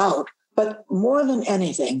 letting it out. But more than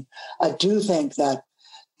anything, I do think that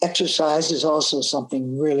exercise is also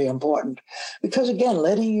something really important, because again,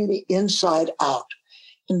 letting the inside out.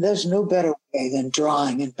 And there's no better way than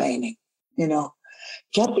drawing and painting,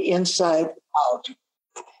 get the inside out.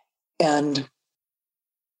 And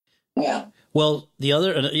yeah. Well, the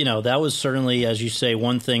other, that was certainly, as you say,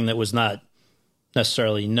 one thing that was not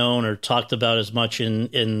necessarily known or talked about as much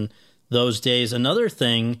in those days. Another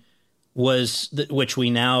thing was, which we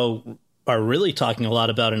now are really talking a lot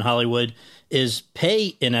about in Hollywood, is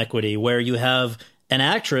pay inequity, where you have an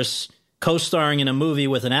actress co-starring in a movie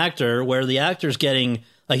with an actor where the actor's getting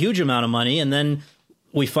a huge amount of money, and then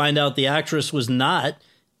we find out the actress was not,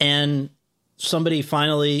 and somebody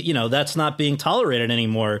finally, that's not being tolerated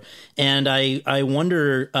anymore. And I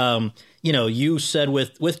wonder, you said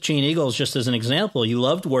with Jean Eagles, just as an example, you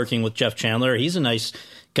loved working with Jeff Chandler. He's a nice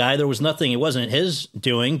guy. There was nothing, it wasn't his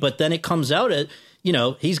doing, but then it comes out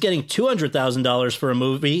he's getting $200,000 for a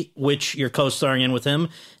movie, which you're co-starring in with him.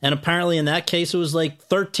 And apparently in that case, it was like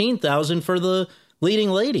 $13,000 for the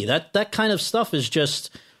leading lady. That kind of stuff is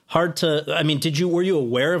just hard to, were you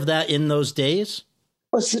aware of that in those days?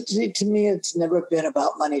 Well, to me, it's never been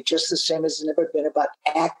about money, just the same as it's never been about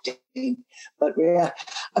acting. But yeah,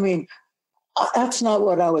 That's not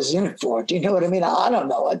what I was in it for. Do you know what I mean? I don't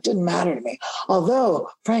know. It didn't matter to me. Although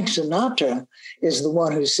Frank Sinatra is the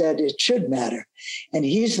one who said it should matter. And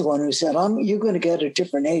he's the one who said, you're going to get a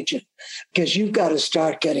different agent because you've got to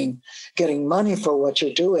start getting money for what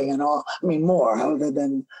you're doing and all. I mean, more other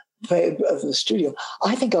than pay of the studio.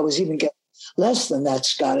 I think I was even getting less than that,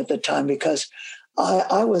 Scott, at the time, because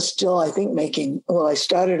I was still, I think, I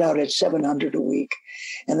started out at 700 a week,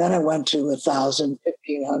 and then I went to 1,000,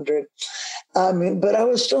 1,500. I mean, but I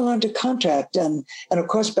was still under contract. And of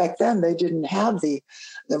course, back then, they didn't have the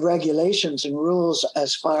regulations and rules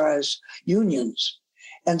as far as unions.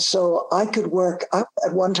 And so I could work. I,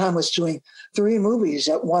 at one time, was doing 3 movies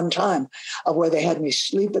at one time where they had me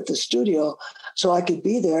sleep at the studio so I could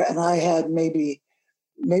be there. And I had maybe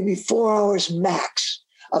 4 hours max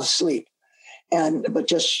of sleep. But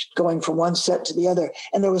just going from one set to the other,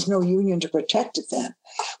 and there was no union to protect it then.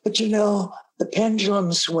 But the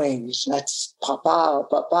pendulum swings. That's pa-pow,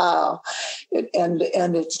 pa-pow. And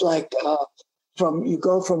it's like you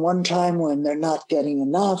go from one time when they're not getting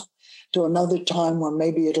enough to another time when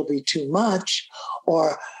maybe it'll be too much.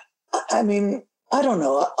 Or, I mean, I don't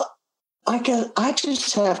know. I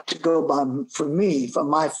just have to go by, for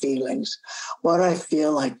my feelings, what I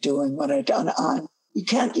feel like doing, what I've done. You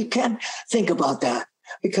can't think about that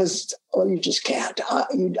because, well, you just can't.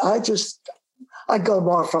 I go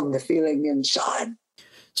more from the feeling inside.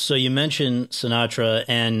 So you mentioned Sinatra,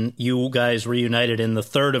 and you guys reunited in the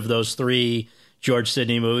third of those 3 George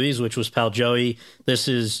Sidney movies, which was Pal Joey. This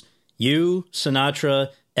is you, Sinatra,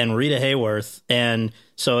 and Rita Hayworth. And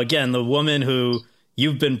so again, the woman who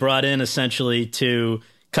you've been brought in essentially to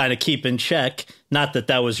kind of keep in check. Not that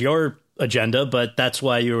that was your agenda, but that's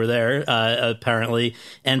why you were there, apparently.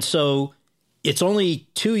 And so it's only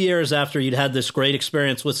 2 years after you'd had this great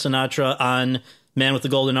experience with Sinatra on Man with the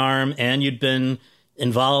Golden Arm, and you'd been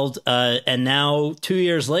involved, and now 2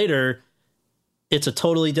 years later, it's a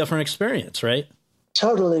totally different experience, right?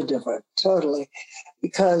 Totally different, totally.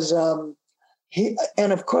 Because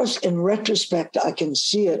and of course, in retrospect, I can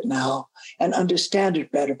see it now and understand it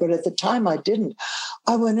better. But at the time, I didn't.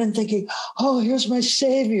 I went in thinking, oh, here's my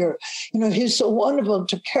savior. He's so wonderful,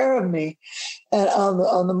 took care of me and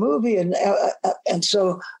on the movie. And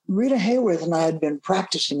so Rita Hayworth and I had been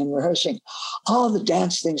practicing and rehearsing all the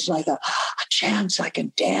dance things. And I thought, a chance I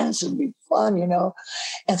can dance and be fun,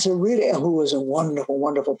 And so Rita, who was a wonderful,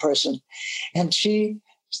 wonderful person, and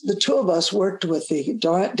the two of us worked with the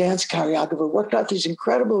dance choreographer, worked out these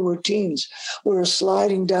incredible routines. We were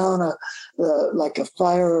sliding down like a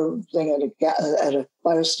fire thing at a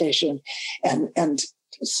fire station, and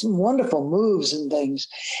some wonderful moves and things.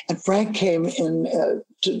 And Frank came in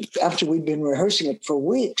after we'd been rehearsing it for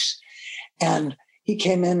weeks, and he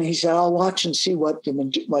came in and he said, "I'll watch and see what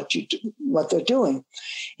they're doing."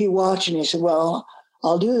 He watched and he said, "Well,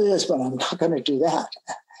 I'll do this, but I'm not going to do that."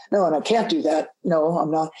 No, and I can't do that. No,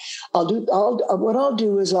 I'm not. What I'll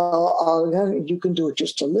do is you can do it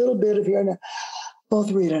just a little bit of here. And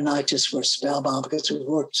both Rita and I just were spellbound because we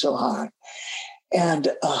worked so hard.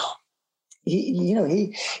 And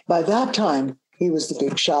he by that time he was the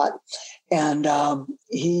big shot, and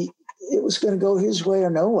it was going to go his way or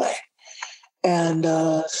no way. And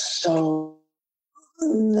so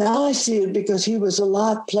now I see it because he was a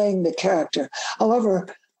lot playing the character.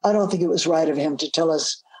 However, I don't think it was right of him to tell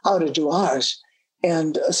us how to do ours,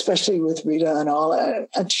 and especially with Rita and all.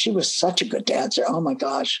 And she was such a good dancer. Oh my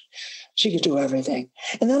gosh, she could do everything.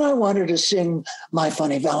 And then I wanted to sing My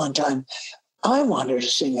Funny Valentine. I wanted to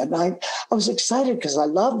sing it, and I was excited because I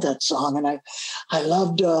loved that song, and I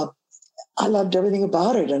loved everything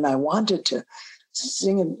about it, and I wanted to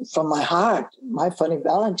sing it from my heart, My Funny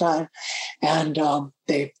Valentine, and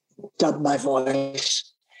they dubbed my voice.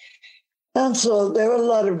 And so there were a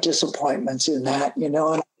lot of disappointments in that, and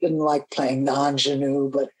I didn't like playing the ingenue,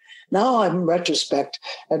 but now in retrospect,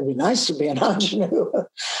 it'd be nice to be an ingenue.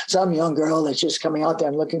 Some young girl that's just coming out there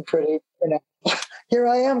and looking pretty, Here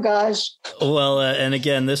I am, guys. Well, and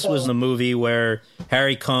again, this was the movie where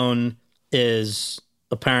Harry Cohn is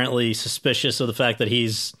apparently suspicious of the fact that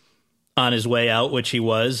he's on his way out, which he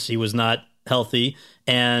was. He was not healthy,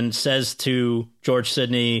 and says to George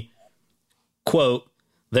Sidney, quote,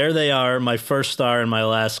 "There they are, my first star and my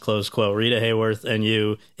last," close quote. Rita Hayworth and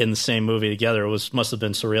you in the same movie together must have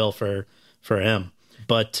been surreal for him.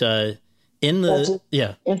 But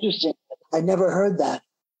interesting. I never heard that,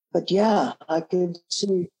 but yeah, I could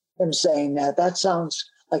see him saying that. That sounds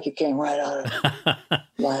like it came right out of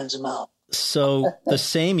Lion's mouth. So the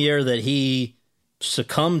same year that he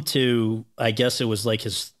succumbed to, I guess it was like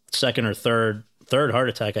his second or third heart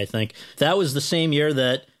attack, I think. That was the same year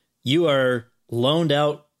that you are loaned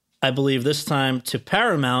out I believe this time to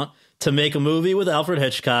Paramount to make a movie with Alfred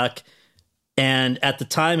Hitchcock. And at the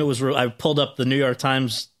time, I pulled up the New York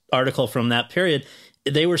Times article from that period.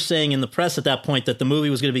 They were saying in the press at that point that the movie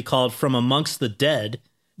was going to be called From Amongst the Dead.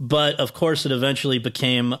 But of course, it eventually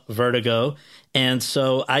became Vertigo. And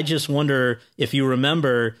so I just wonder if you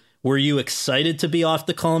remember, were you excited to be off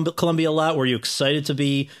the Columbia lot? Were you excited to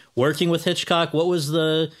be working with Hitchcock? What was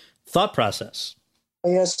the thought process?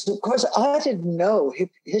 Yes, of course. I didn't know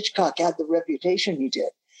Hitchcock had the reputation he did.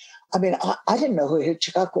 I mean, I didn't know who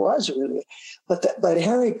Hitchcock was really, but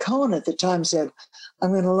Harry Cohn at the time said,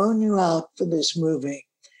 "I'm going to loan you out for this movie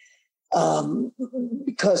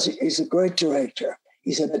because he's a great director."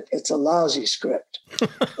 He said, "It's a lousy script."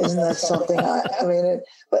 Isn't that something?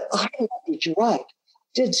 But I think you're right.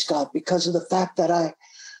 Did, Scott, because of the fact that I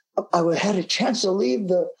had a chance to leave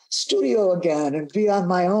the studio again and be on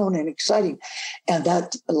my own and exciting. And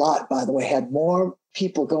that lot, by the way, had more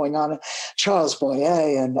people going on. Charles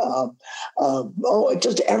Boyer and all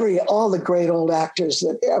the great old actors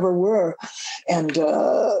that ever were. And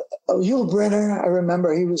Yul Brynner, I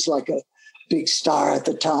remember he was like a big star at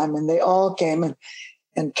the time, and they all came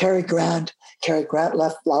and Cary Grant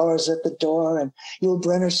left flowers at the door, and Yul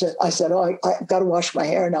Brynner said, I said, "Oh, I got to wash my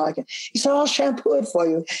hair now." He said, "I'll shampoo it for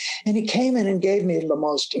you." And he came in and gave me the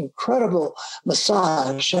most incredible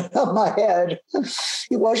massage of my head.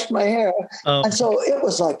 He washed my hair. Oh. And so it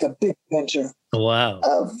was like a big adventure. Wow.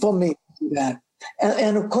 For me to do that.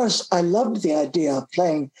 And of course, I loved the idea of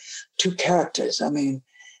playing two characters. I mean,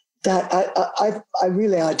 that I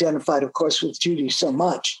really identified, of course, with Judy so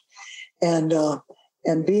much.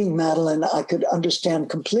 And being Madeline, I could understand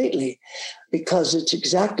completely, because it's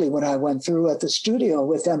exactly what I went through at the studio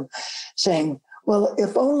with them, saying, "Well,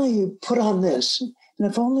 if only you put on this, and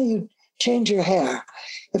if only you change your hair,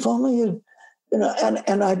 if only you know,"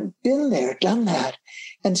 and I'd been there, done that.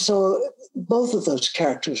 And so both of those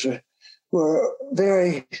characters were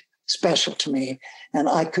very special to me. And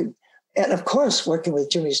of course, working with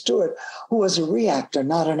Jimmy Stewart, who was a reactor,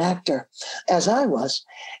 not an actor, as I was.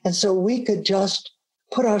 And so we could just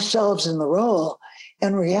put ourselves in the role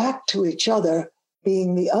and react to each other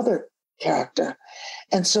being the other character.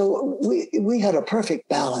 And so we had a perfect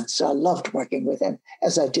balance. I loved working with him,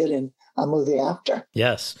 as I did in a movie after.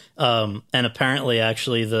 Yes. And apparently,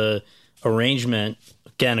 actually, the arrangement,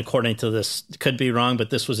 again, according to this, could be wrong, but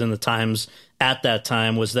this was in the Times at that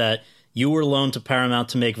time, was that you were loaned to Paramount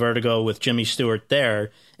to make Vertigo with Jimmy Stewart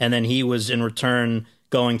there, and then he was in return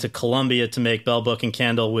going to Columbia to make Bell, Book, and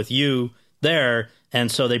Candle with you there. And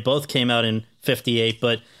so they both came out in 58,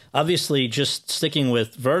 but obviously just sticking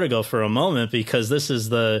with Vertigo for a moment, because this is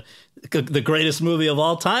the greatest movie of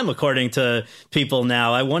all time, according to people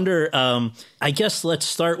now. I wonder, I guess let's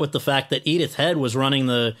start with the fact that Edith Head was running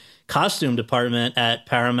the costume department at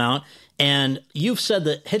Paramount. And you've said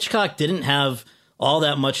that Hitchcock didn't have all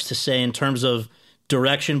that much to say in terms of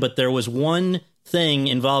direction, but there was one thing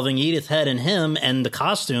involving Edith Head and him and the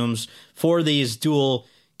costumes for these dual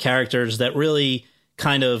characters that really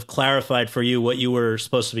kind of clarified for you what you were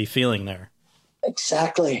supposed to be feeling there.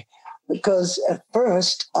 Exactly. Because at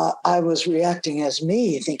first I was reacting as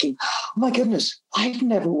me, thinking, "Oh my goodness, I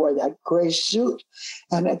never wore that gray suit."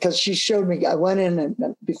 And because she showed me, I went in,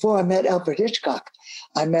 and before I met Alfred Hitchcock,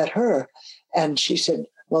 I met her, and she said,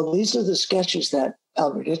 "Well, these are the sketches that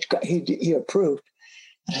Alfred Hitchcock, he approved."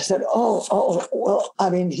 And I said, oh, well, I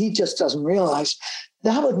mean, he just doesn't realize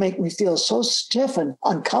that would make me feel so stiff and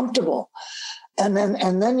uncomfortable. And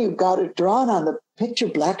then you've got it drawn on the picture,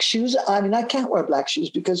 black shoes. I mean, I can't wear black shoes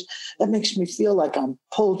because that makes me feel like I'm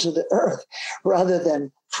pulled to the earth rather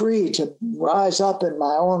than free to rise up in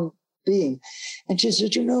my own being. And she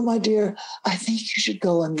said, "You know, my dear, I think you should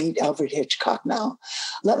go and meet Alfred Hitchcock now.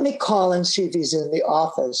 Let me call and see if he's in the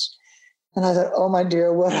office." And I thought, "Oh, my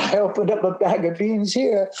dear, what? I opened up a bag of beans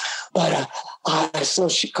here." But so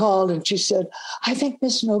she called and she said, "I think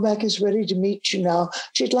Miss Novak is ready to meet you now.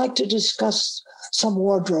 She'd like to discuss some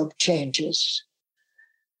wardrobe changes."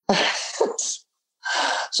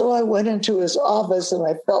 So I went into his office, and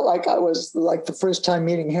I felt like I was like the first time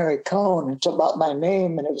meeting Harry Cohn. It's about my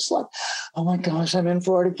name, and it was like, "Oh my gosh, I'm in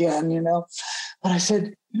for it again," you know. But I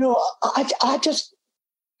said, I just,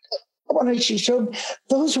 when she showed,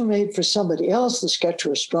 those were made for somebody else. The sketch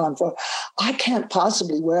was drawn for. I can't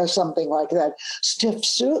possibly wear something like that stiff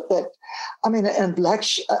suit. And black.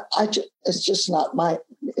 It's just not my.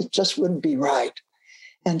 It just wouldn't be right.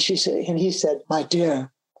 And she said, and he said, "My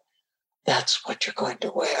dear, that's what you're going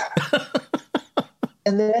to wear."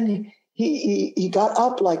 And then he got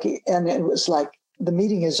up and it was like, "The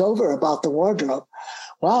meeting is over about the wardrobe."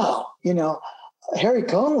 Wow, Harry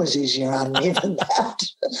Cohn was easier on me than that.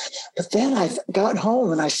 But then I got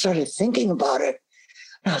home and I started thinking about it.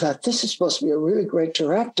 And I thought, this is supposed to be a really great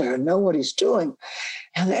director and know what he's doing.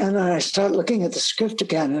 And then I started looking at the script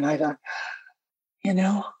again and I thought,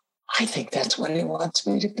 I think that's what he wants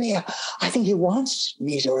me to be. I think he wants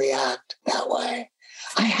me to react that way.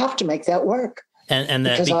 I have to make that work. And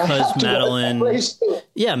that because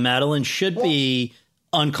Madeline should be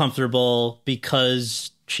uncomfortable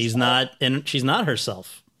because she's not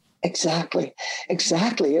herself. Exactly.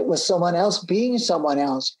 It was someone else being someone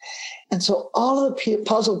else. And so all of the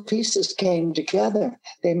puzzle pieces came together.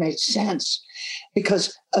 They made sense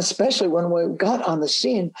because especially when we got on the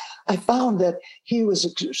scene, I found that he was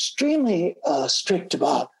extremely strict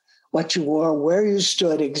about what you wore, where you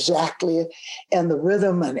stood exactly, and the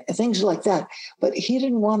rhythm and things like that. But he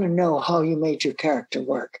didn't want to know how you made your character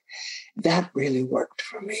work. That really worked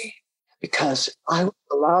for me because I was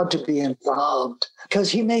allowed to be involved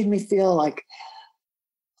because he made me feel like,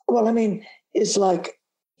 it's like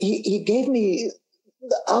he gave me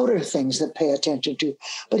the outer things that pay attention to,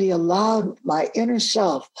 but he allowed my inner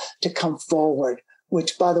self to come forward,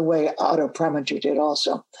 which, by the way, Otto Preminger did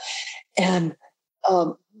also. And,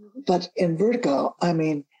 but in Vertigo,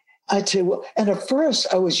 I'd say, and at first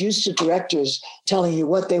I was used to directors telling you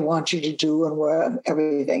what they want you to do and where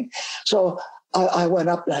everything. So I went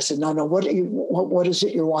up and I said, no, what is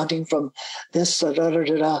it you're wanting from this? Da, da, da,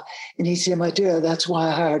 da. And he said, my dear, that's why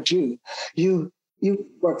I hired you. You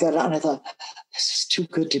work that out. And I thought, this is too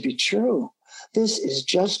good to be true. This is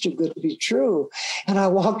just too good to be true. And I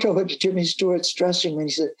walked over to Jimmy Stewart's dressing room and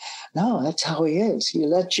he said, no, that's how he is. He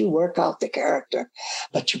lets you work out the character,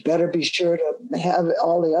 but you better be sure to have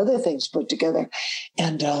all the other things put together.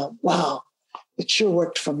 And wow, it sure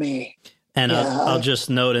worked for me. And I'll just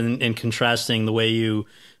note in contrasting the way you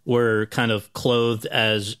were kind of clothed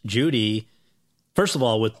as Judy, first of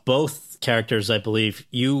all, with both characters, I believe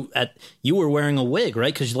you were wearing a wig,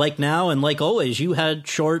 right? Because like now and like always, you had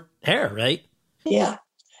short hair, right? Yeah,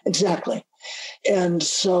 exactly. And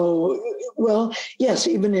so, well, yes,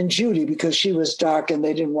 even in Judy, because she was dark and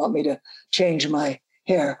they didn't want me to change my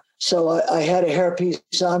hair. So I had a hairpiece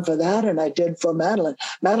on for that, and I did for Madeline.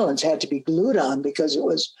 Madeline's had to be glued on because it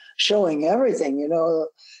was showing everything,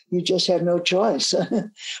 you just had no choice.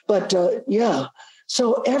 But yeah,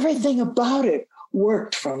 so everything about it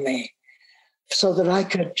worked for me so that I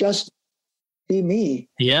could just be me,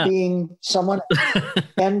 being someone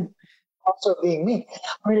and also being me.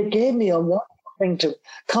 It gave me a wonderful thing to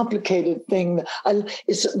complicated thing.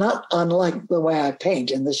 It's not unlike the way I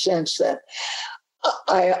paint in the sense that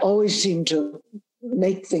I always seem to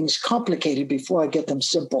make things complicated before I get them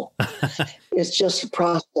simple. It's just a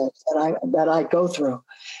process that I go through.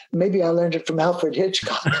 Maybe I learned it from Alfred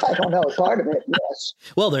Hitchcock. I don't know. Part of it, yes.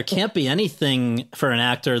 Well, there can't be anything for an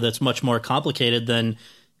actor that's much more complicated than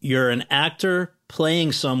you're an actor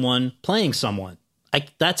playing someone.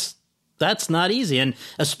 That's not easy. And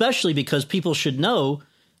especially because people should know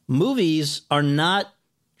movies are not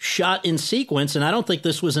shot in sequence, and I don't think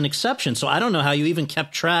this was an exception. So I don't know how you even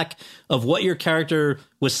kept track of what your character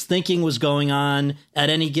was thinking was going on at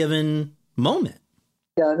any given moment.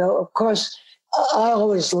 Yeah, no, of course, I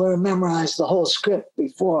always memorize the whole script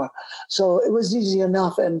before. So it was easy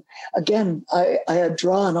enough. And again, I had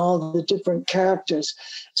drawn all the different characters,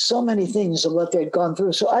 so many things of what they'd gone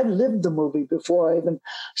through. So I lived the movie before I even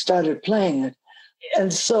started playing it.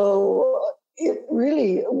 And so it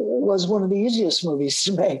really was one of the easiest movies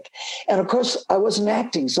to make. And of course, I wasn't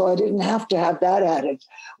acting, so I didn't have to have that added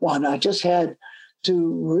one. I just had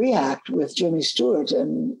to react with Jimmy Stewart,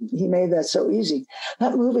 and he made that so easy.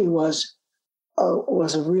 That movie was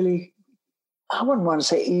a really, I wouldn't want to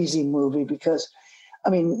say easy movie because,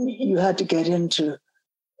 you had to get into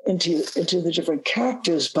the different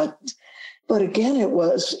characters, but again,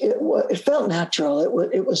 it felt natural.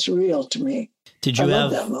 It was real to me. Did you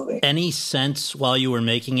have any sense while you were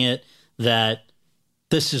making it that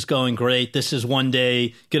this is going great? This is one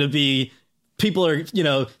day going to be, people are,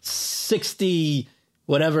 60,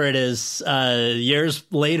 whatever it is, years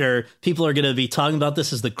later, people are going to be talking about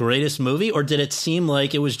this as the greatest movie? Or did it seem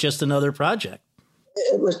like it was just another project?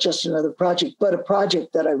 It was just another project, but a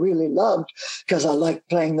project that I really loved because I liked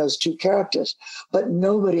playing those two characters. But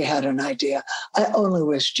nobody had an idea. I only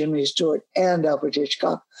wish Jimmy Stewart and Alfred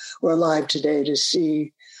Hitchcock were alive today to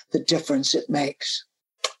see the difference it makes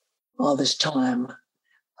all this time.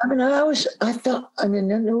 I knew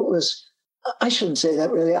it was, I shouldn't say that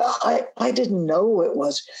really. I didn't know it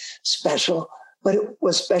was special, but it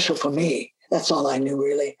was special for me. That's all I knew,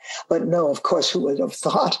 really. But no, of course, who would have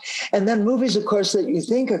thought? And then movies, of course, that you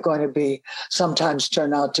think are going to be sometimes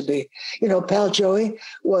turn out to be. Pal Joey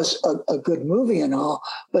was a good movie and all,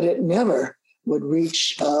 but it never would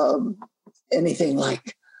reach anything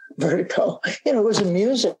like Vertigo. It was a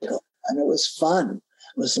musical and it was fun.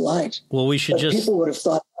 It was light. Well, we should people would have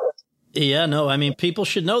thought. Yeah, no, I mean, people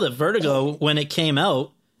should know that Vertigo, when it came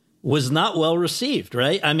out, was not well received,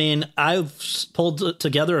 right? I mean, I've pulled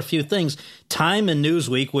together a few things. Time and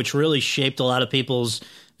Newsweek, which really shaped a lot of people's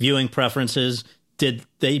viewing preferences,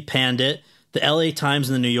 they panned it. The LA Times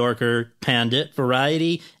and the New Yorker panned it.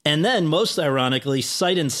 Variety, and then most ironically,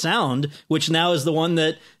 Sight and Sound, which now is the one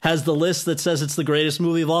that has the list that says it's the greatest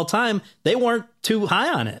movie of all time, they weren't too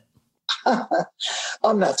high on it.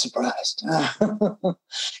 I'm not surprised.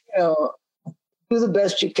 Do the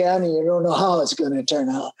best you can, and you don't know how it's going to turn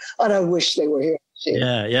out. And I wish they were here.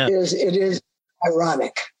 Yeah. It is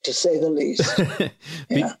ironic, to say the least.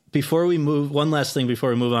 Yeah. Before we move, one last thing before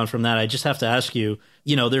we move on from that, I just have to ask you,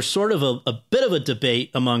 there's sort of a bit of a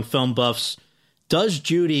debate among film buffs. Does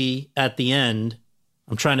Judy at the end,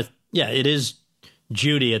 it is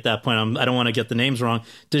Judy at that point. I don't want to get the names wrong.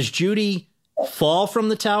 Does Judy fall from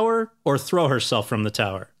the tower or throw herself from the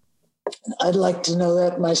tower? I'd like to know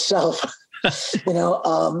that myself.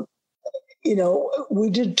 We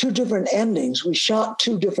did two different endings. We shot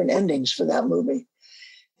two different endings for that movie.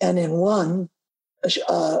 And in one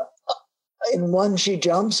she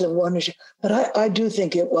jumps and but I do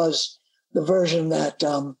think it was the version that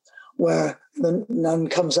where the nun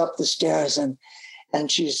comes up the stairs and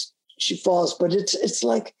she falls, but it's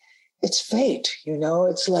like, it's fate,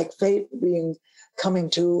 it's like fate coming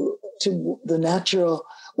to the natural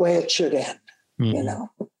way it should end,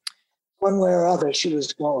 One way or other, she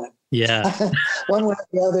was going. Yeah. One way or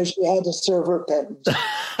the other, she had to serve her penance.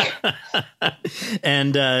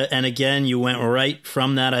 And again, you went right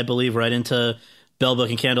from that, I believe, right into Bell, Book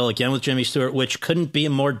and Candle, again with Jimmy Stewart, which couldn't be a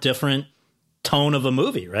more different tone of a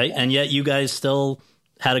movie, right? And yet you guys still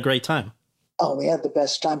had a great time. Oh, we had the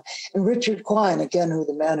best time. And Richard Quine, again,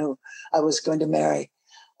 the man who I was going to marry,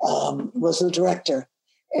 was the director.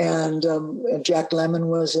 And Jack Lemmon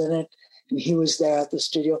was in it, and he was there at the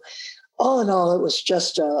studio. All in all, it was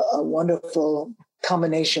just a wonderful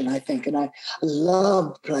combination, I think. And I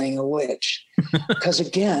loved playing a witch because,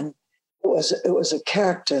 again, it was a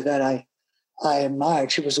character that I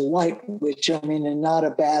admired. She was a white witch, and not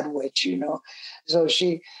a bad witch, So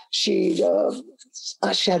she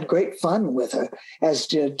had great fun with her, as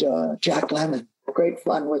did Jack Lemmon. Great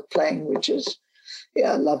fun with playing witches.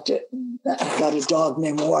 Yeah, I loved it. I got a dog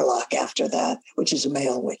named Warlock after that, which is a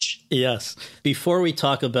male witch. Yes. Before we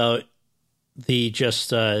talk about the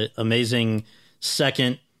just amazing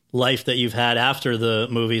second life that you've had after the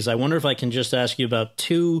movies, I wonder if I can just ask you about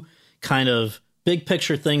two kind of big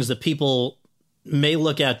picture things that people may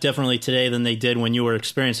look at differently today than they did when you were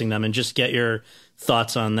experiencing them, and just get your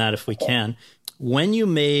thoughts on that if we can. When you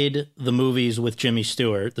made the movies with Jimmy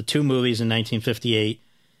Stewart, the two movies in 1958,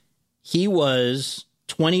 he was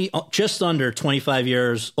just under 25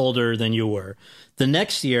 years older than you were. The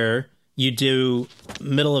next year, you do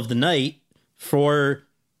Middle of the Night for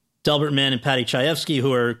Delbert Mann and Patty Chayefsky,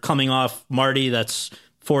 who are coming off Marty. That's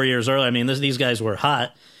 4 years early. These guys were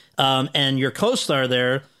hot. And your co-star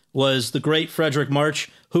there was the great Frederick March,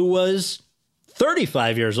 who was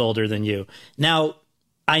 35 years older than you. Now,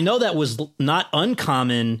 I know that was not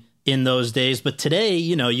uncommon in those days, but today,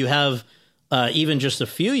 you have even just a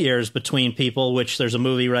few years between people, which there's a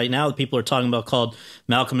movie right now that people are talking about called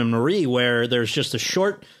Malcolm and Marie, where there's just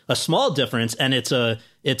a small difference, and it's a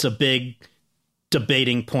big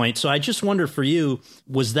debating point. So I just wonder for you,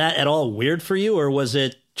 was that at all weird for you, or was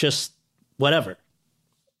it just whatever?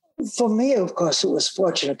 For me, of course, it was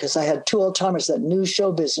fortunate because I had two old-timers that knew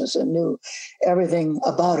show business and knew everything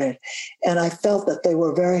about it. And I felt that they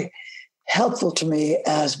were very helpful to me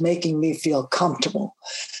as making me feel comfortable.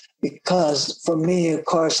 Because for me, of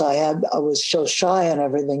course, I was so shy and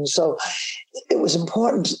everything. So it was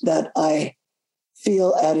important that I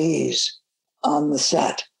feel at ease on the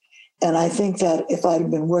set. And I think that if I'd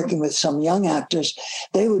been working with some young actors,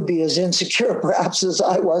 they would be as insecure perhaps as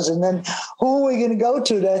I was. And then who are we going to go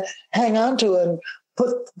to hang on to and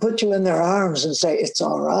put you in their arms and say, it's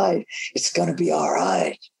all right. It's going to be all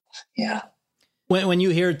right. Yeah. When you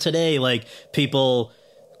hear today, like people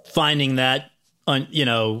finding that,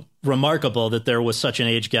 remarkable that there was such an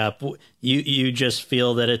age gap, you just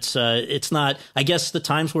feel that it's not, I guess the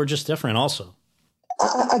times were just different also.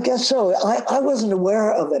 I guess so. I wasn't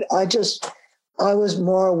aware of it. I was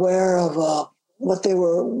more aware of what they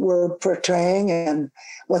were portraying and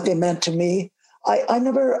what they meant to me.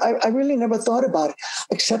 I really never thought about it,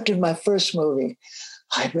 except in my first movie.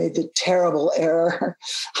 I made the terrible error.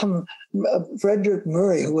 Frederick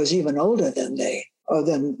Murray, who was even older than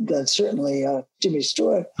than certainly Jimmy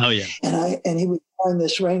Stewart. Oh yeah. And he was wearing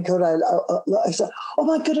this raincoat. I said, "Oh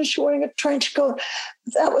my goodness, you're wearing a trench coat.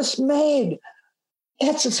 That was made.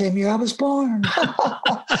 It's the same year I was born."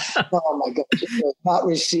 Oh my gosh, it was not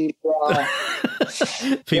received well.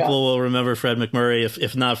 People will remember Fred McMurray,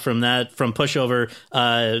 if not from Pushover.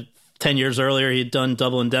 10 years earlier, he'd done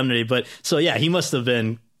Double Indemnity. But so, yeah, he must have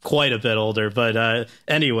been quite a bit older. But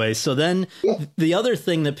anyway, so then the other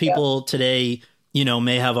thing that people today,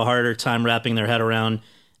 may have a harder time wrapping their head around,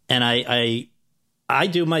 and I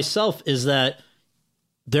do myself, is that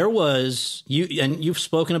there was you've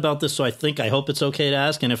spoken about this, so I hope it's okay to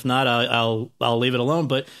ask, and if not, I'll leave it alone.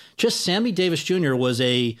 But just Sammy Davis Jr. was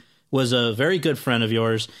a very good friend of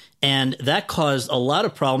yours, and that caused a lot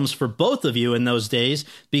of problems for both of you in those days,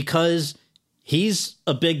 because he's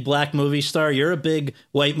a big black movie star, you're a big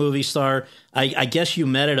white movie star. I guess you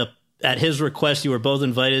met at his request. You were both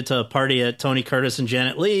invited to a party at Tony Curtis and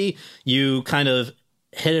Janet Leigh. You kind of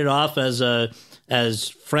hit it off as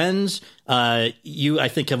friends. You, I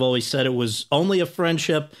think, have always said it was only a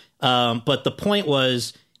friendship, but the point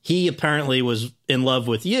was he apparently was in love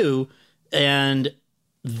with you, and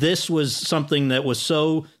this was something that was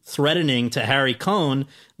so threatening to Harry Cohn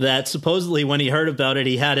that supposedly when he heard about it,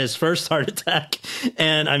 he had his first heart attack.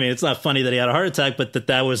 And I mean, it's not funny that he had a heart attack, but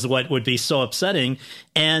that was what would be so upsetting.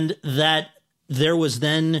 And that there was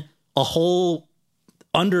then a whole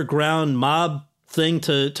underground mob thing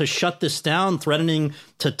to shut this down, threatening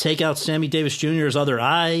to take out Sammy Davis Jr.'s other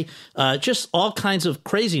eye, just all kinds of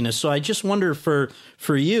craziness. So I just wonder for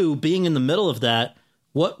you, being in the middle of that,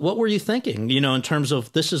 what were you thinking, in terms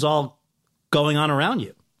of this is all going on around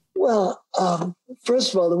you? Well,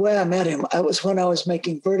 first of all, the way I met him, I was when I was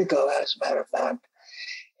making Vertigo, as a matter of fact.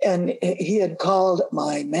 And he had called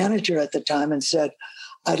my manager at the time and said,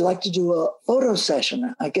 "I'd like to do a photo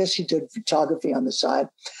session." I guess he did photography on the side,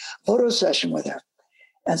 photo session with her.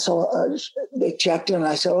 And so they checked in, and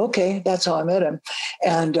I said, "Okay," that's how I met him.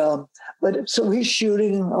 And but so he's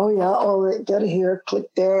shooting. "Oh yeah, get it here, click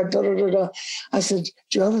there, da da da da." I said,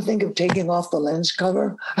 "Do you ever think of taking off the lens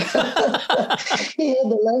cover?" He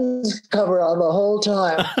had the lens cover on the whole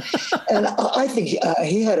time, and I think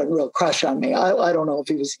he had a real crush on me. I don't know if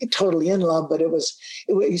he was totally in love, but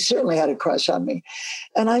he certainly had a crush on me,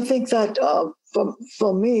 and I think that.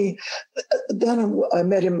 For me, then I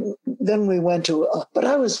met him. Then we went to, but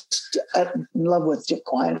I was in love with Dick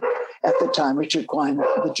Quine at the time, Richard Quine,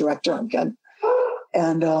 the director again,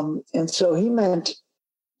 and so he meant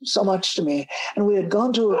so much to me. And we had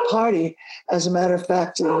gone to a party, as a matter of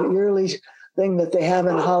fact, the yearly thing that they have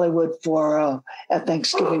in Hollywood for at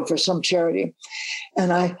Thanksgiving for some charity,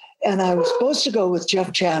 and I was supposed to go with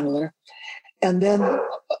Jeff Chandler. And then,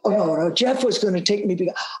 no, Jeff was going to take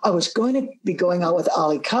me. I was going to be going out with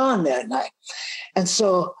Ali Khan that night. And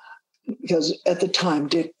so, because at the time,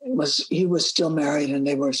 Dick was still married and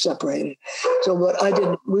they were separated. So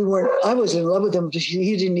I was in love with him.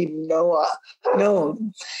 He didn't even know.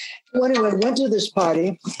 Anyway, went to this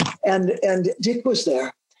party and Dick was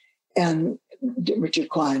there and Richard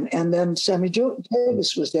Quine. And then Sammy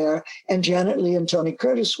Davis was there and Janet Leigh and Tony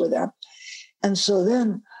Curtis were there. And so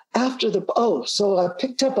then, so I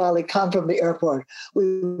picked up Ali Khan from the airport.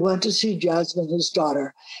 We went to see Jasmine, his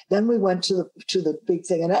daughter. Then we went to the big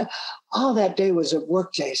thing, and all that day was a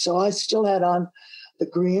work day. So I still had on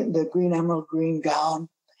the emerald green gown,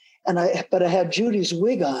 but I had Judy's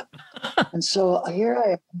wig on, and so here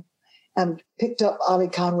I am, and picked up Ali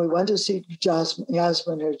Khan. We went to see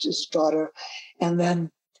Jasmine, his daughter, and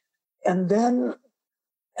then.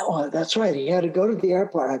 Oh, that's right. He had to go to the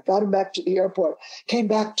airport. I got him back to the airport, came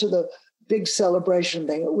back to the big celebration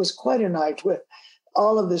thing. It was quite a night with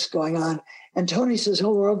all of this going on. And Tony says,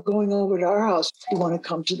 "Oh, we're all going over to our house. Do you want to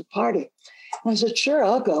come to the party?" And I said, "Sure,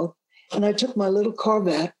 I'll go." And I took my little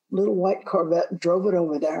white Corvette, and drove it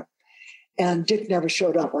over there. And Dick never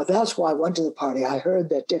showed up. Well, that's why I went to the party. I heard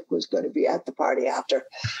that Dick was going to be at the party after.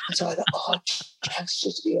 And so I thought, oh, chance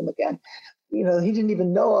to see him again. He didn't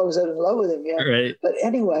even know I was in love with him yet. Right. But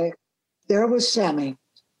anyway, there was Sammy.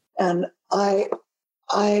 And I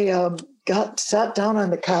sat down on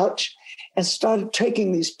the couch and started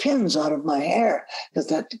taking these pins out of my hair because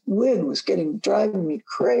that wig was driving me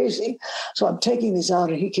crazy. So I'm taking these out,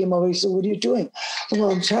 and he came over. He said, "What are you doing?" I said,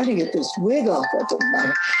 "Well, I'm trying to get this wig off." I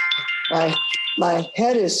said, my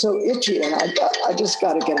head is so itchy, and I just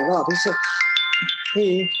got to get it off.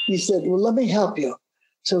 He said, "Well, let me help you."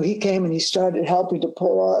 So he came and he started helping to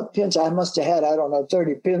pull all the pins. I must have had,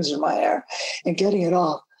 30 pins in my hair and getting it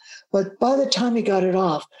off. But by the time he got it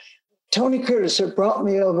off, Tony Curtis had brought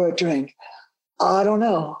me over a drink. I don't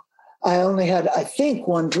know. I only had, I think,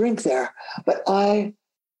 one drink there, but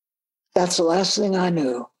that's the last thing I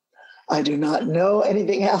knew. I do not know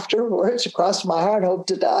anything afterwards. Across my heart, hope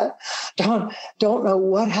to die. Don't know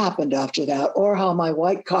what happened after that or how my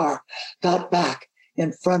white car got back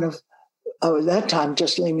in front of, at that time,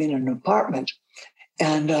 just living in an apartment.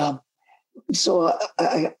 And so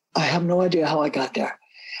I have no idea how I got there.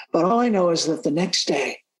 But all I know is that the next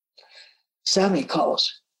day, Sammy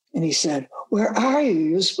calls and he said, "Where are you?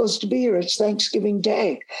 You're supposed to be here. It's Thanksgiving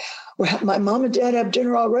Day. My mom and dad have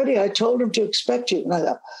dinner already. I told them to expect you." And I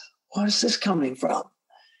thought, what is this coming from?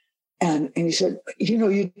 And he said,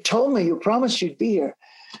 "You told me, you promised you'd be here."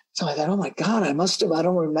 So I thought, oh my God, I must have, I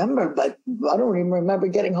don't remember, but I don't even remember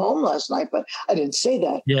getting home last night, but I didn't say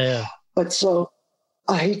that. Yeah. But so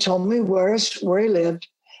he told me where he lived,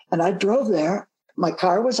 and I drove there. My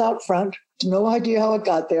car was out front, no idea how it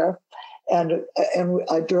got there. And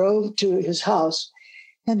I drove to his house,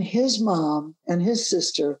 and his mom and his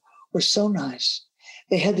sister were so nice.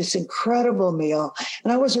 They had this incredible meal,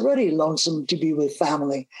 and I was already lonesome to be with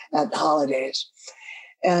family at holidays.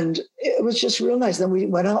 And it was just real nice. Then we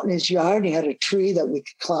went out in his yard, and he had a tree that we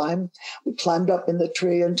could climb. We climbed up in the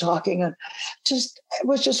tree and talking, and it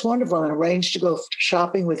was just wonderful, and arranged to go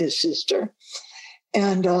shopping with his sister.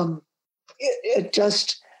 And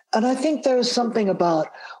and I think there was something about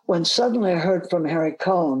when suddenly I heard from Harry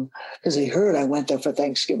Cohn, because he heard I went there for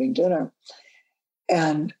Thanksgiving dinner.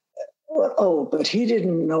 And but he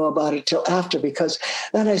didn't know about it till after, because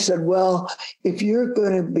then I said, well, if you're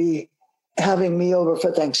going to be having me over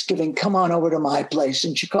for Thanksgiving, come on over to my place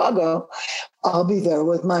in Chicago. I'll be there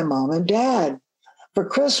with my mom and dad for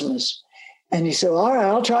Christmas. And he said, all right,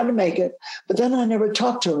 I'll try to make it. But then I never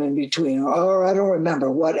talked to him in between, or I don't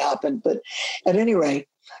remember what happened. But at any rate,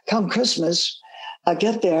 come Christmas, I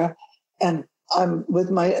get there and I'm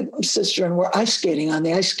with my sister and we're ice skating on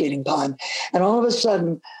the ice skating pond. And all of a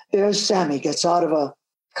sudden, there's Sammy gets out of a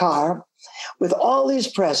car with all these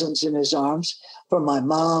presents in his arms for my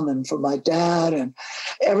mom and for my dad and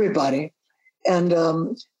everybody. And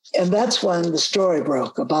that's when the story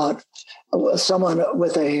broke about someone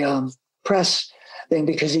with a press thing,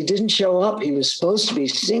 because he didn't show up. He was supposed to be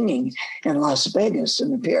singing in Las Vegas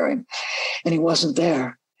and appearing, and he wasn't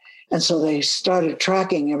there. And so they started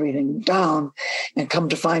tracking everything down, and come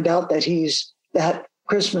to find out that he's that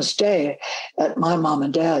Christmas Day at my mom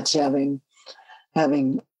and dad's having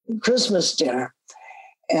Christmas dinner.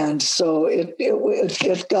 And so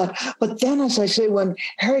it got, but then, as I say, when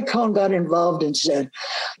Harry Cohn got involved and said,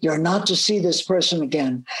 you're not to see this person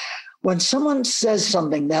again, when someone says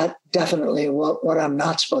something that definitely what I'm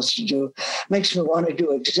not supposed to do makes me want to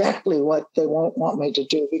do exactly what they won't want me to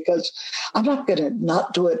do, because I'm not going to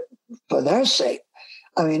not do it for their sake.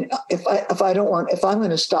 I mean, if I'm going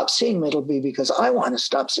to stop seeing him, it'll be because I want to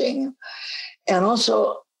stop seeing him. And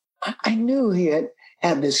also, I knew he had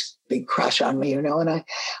this big crush on me, and I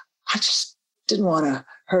just didn't want to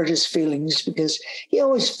hurt his feelings, because he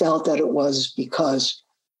always felt that it was because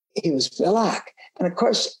he was black. And of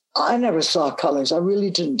course, I never saw colors. I really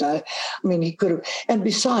didn't. I mean, he could have. And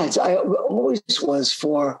besides, I always was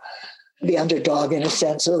for the underdog, in a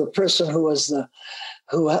sense, or the person who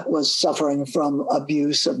was suffering from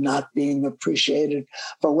abuse, of not being appreciated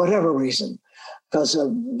for whatever reason, because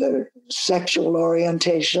of their sexual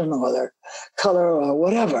orientation or their color or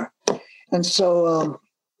whatever. And so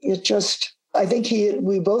I think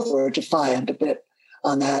we both were defiant a bit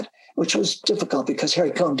on that, which was difficult, because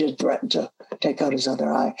Harry Cohn did threaten to take out his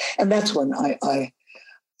other eye. And that's when I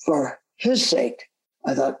for his sake,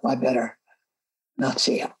 I thought I better not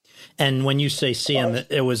see him. And when you say see him,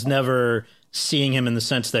 it was never seeing him in the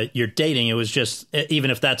sense that you're dating. It was just,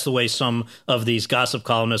 even if that's the way some of these gossip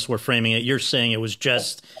columnists were framing it, you're saying it was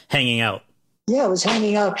just hanging out. Yeah, it was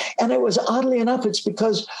hanging out. And it was, oddly enough, it's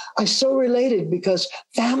because I so related, because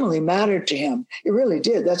family mattered to him. It really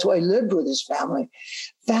did. That's why he lived with his family.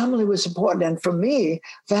 Family was important. And for me,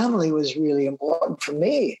 family was really important for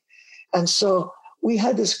me. And so we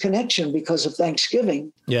had this connection because of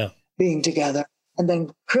Thanksgiving, being together, and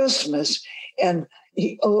then Christmas. And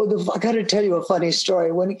I got to tell you a funny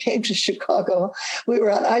story. When he came to Chicago, we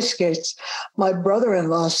were on ice skates. My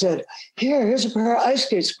brother-in-law said, here's a pair of ice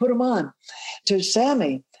skates, put them on, to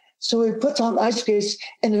Sammy. So he puts on ice skates,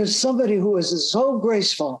 and there's somebody who was so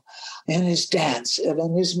graceful in his dance and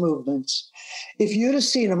in his movements. If you'd have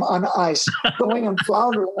seen him on ice, going and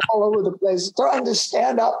floundering all over the place, trying to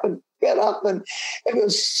stand up and get up, and it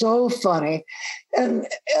was so funny. And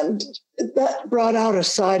that brought out a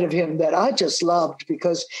side of him that I just loved,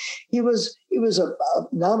 because he was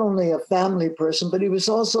not only a family person, but he was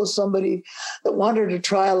also somebody that wanted to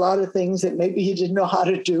try a lot of things that maybe he didn't know how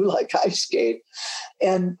to do, like ice skate,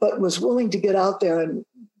 but was willing to get out there and,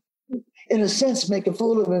 in a sense, make a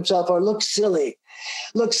fool of himself or look silly.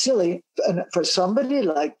 And for somebody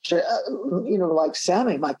like, like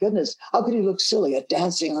Sammy, my goodness, how could he look silly at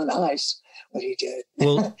dancing on ice? What he did.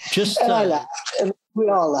 Well, just and I laughed, and we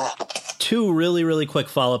all laughed. Two really, really quick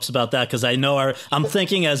follow-ups about that, because I know I'm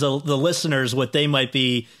thinking as the listeners what they might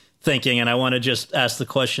be thinking, and I want to just ask the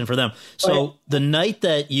question for them. So the night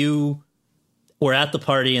that you were at the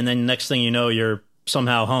party, and then next thing you know, you're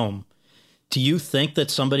somehow home, do you think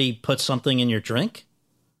that somebody put something in your drink?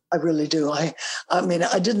 I really do. I mean,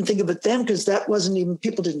 I didn't think of it then, because that wasn't even,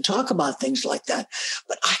 people didn't talk about things like that.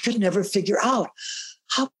 But I could never figure out,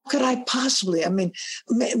 how could I possibly? I mean,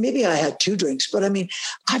 maybe I had 2 drinks, but I mean,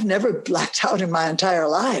 I've never blacked out in my entire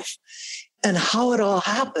life. And how it all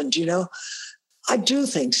happened, I do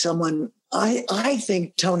think someone, I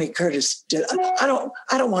think Tony Curtis did. I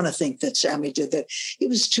don't want to think that Sammy did that. He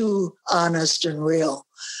was too honest and real.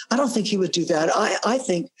 I don't think he would do that. I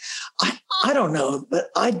think, I don't know, but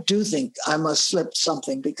I do think I must slip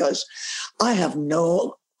something, because I have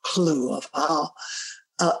no clue of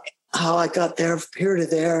how I got there, here to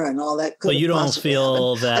there, and all that. But you don't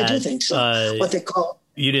feel that... I do think so. What they call...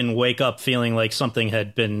 You didn't wake up feeling like something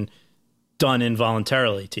had been done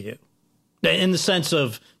involuntarily to you, in the sense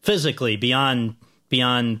of physically, beyond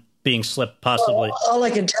being slipped, possibly. Well, all I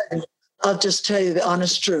can tell you, I'll just tell you the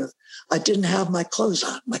honest truth. I didn't have my clothes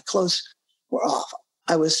on. My clothes were off.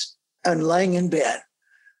 I'm laying in bed.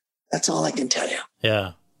 That's all I can tell you.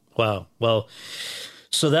 Yeah. Wow. Well,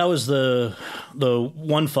 so that was the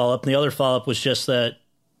one follow-up. And the other follow-up was just that,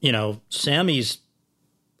 Sammy's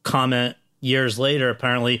comment years later,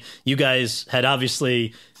 apparently you guys had,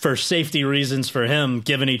 obviously for safety reasons for him,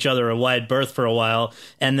 given each other a wide berth for a while.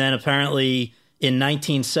 And then apparently in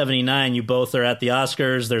 1979, you both are at the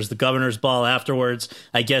Oscars. There's the governor's ball afterwards.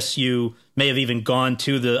 I guess you may have even gone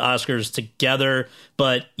to the Oscars together,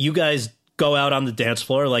 but you guys go out on the dance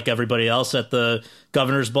floor like everybody else at the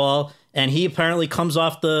governor's ball. And he apparently comes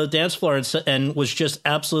off the dance floor and was just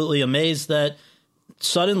absolutely amazed that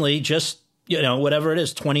suddenly, just, whatever it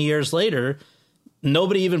is, 20 years later,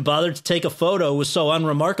 nobody even bothered to take a photo. It was so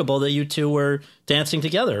unremarkable that you two were dancing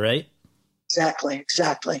together, right? Exactly.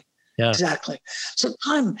 Yeah. Exactly. So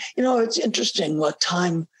time, it's interesting what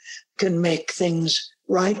time can make things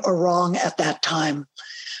right or wrong at that time.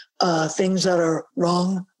 Things that are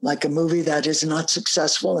wrong, like a movie that is not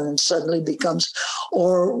successful and then suddenly becomes,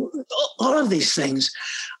 or all of these things.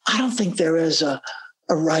 I don't think there is a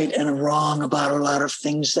right and a wrong about a lot of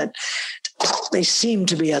things that they seem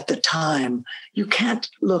to be at the time. You can't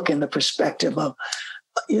look in the perspective of,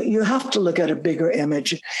 you have to look at a bigger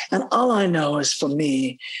image. And all I know is, for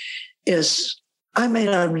me, is I may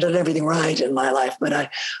not have done everything right in my life, but I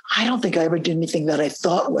don't think I ever did anything that I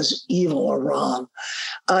thought was evil or wrong.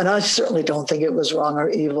 And I certainly don't think it was wrong or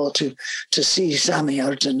evil to see Sammy,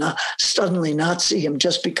 or to suddenly not see him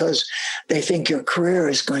just because they think your career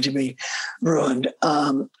is going to be ruined.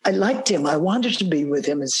 I liked him. I wanted to be with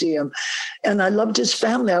him and see him. And I loved his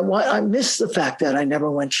family. I miss the fact that I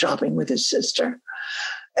never went shopping with his sister,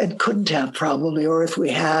 and couldn't have, probably, or if we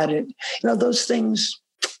had it, those things.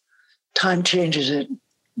 Time changes it.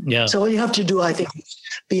 Yeah. So all you have to do, I think, is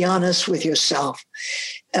be honest with yourself,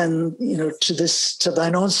 and to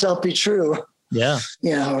thine own self be true. Yeah.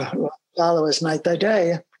 Follow us night by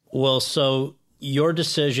day. Well, so your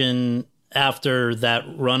decision after that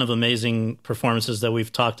run of amazing performances that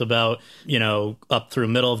we've talked about, up through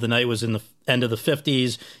middle of the night, was in the end of the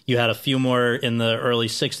 50s. You had a few more in the early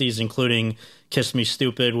 60s, including Kiss Me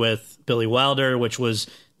Stupid with Billy Wilder, which was...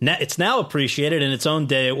 It's now appreciated in its own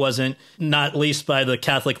day. It wasn't, not least by the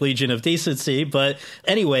Catholic Legion of Decency. But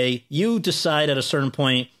anyway, you decide at a certain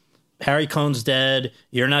point, Harry Cohn's dead.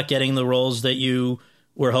 You're not getting the roles that you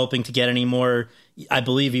were hoping to get anymore. I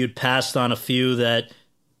believe you'd passed on a few that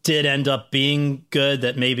did end up being good,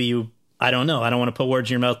 that maybe you, I don't know. I don't want to put words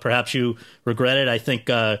in your mouth. Perhaps you regret it. I think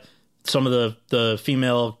some of the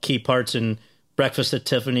female key parts in Breakfast at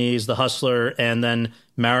Tiffany's, The Hustler, and then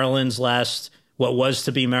what was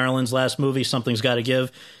to be Marilyn's last movie, Something's Got to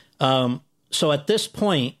Give. So at this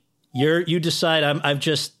point, you decide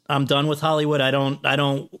I'm done with Hollywood. I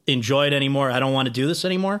don't enjoy it anymore. I don't want to do this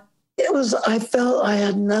anymore. I felt I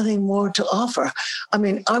had nothing more to offer. I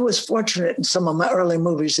mean, I was fortunate in some of my early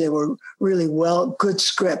movies. They were really good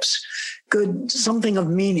scripts, something of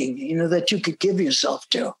meaning, that you could give yourself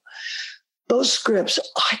to. Those scripts,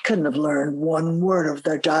 I couldn't have learned one word of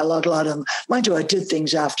their dialogue. A lot of them, mind you, I did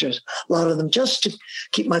things after a lot of them just to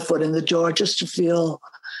keep my foot in the door, just to feel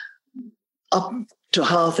up to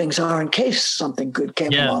how things are in case something good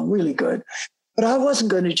came along, really good. But I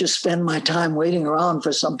wasn't going to just spend my time waiting around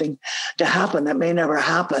for something to happen that may never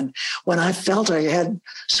happen when I felt I had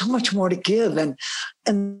so much more to give. And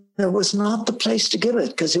there was not the place to give it,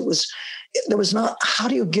 because there was not, how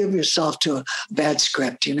do you give yourself to a bad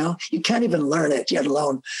script, you know? You can't even learn it, let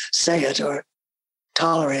alone say it or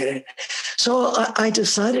tolerate it. So I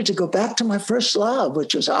decided to go back to my first love,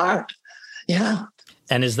 which was art. Yeah.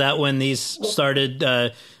 And is that when these started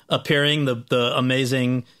appearing, the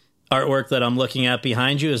amazing artwork that I'm looking at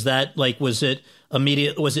behind you? Is that like, was it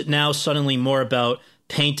immediate? Was it now suddenly more about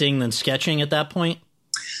painting than sketching at that point?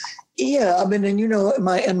 Yeah, I mean, and you know,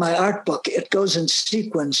 in my art book, it goes in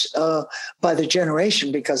sequence by the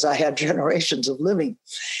generation, because I had generations of living.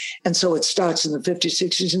 And so it starts in the 50s,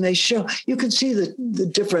 60s, and they show, you can see the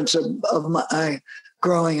difference of my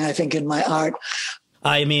growing, I think, in my art.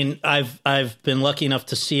 I mean, I've been lucky enough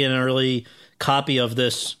to see an early copy of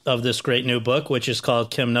this great new book, which is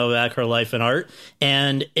called Kim Novak, Her Life in Art.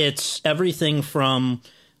 And it's everything from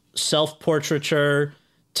self-portraiture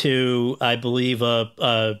to, I believe,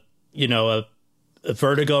 a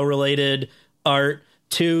Vertigo-related art,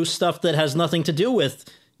 to stuff that has nothing to do with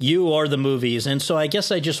you or the movies. And so I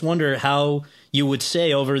guess I just wonder how you would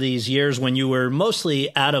say over these years when you were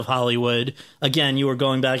mostly out of Hollywood, again, you were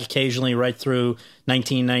going back occasionally right through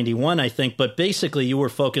 1991, I think, but basically you were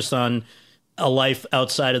focused on a life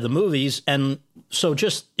outside of the movies. And so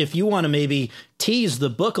just if you want to maybe tease the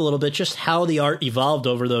book a little bit, just how the art evolved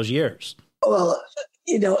over those years. Well,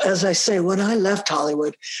 you know, as I say, when I left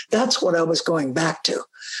Hollywood, that's what I was going back to.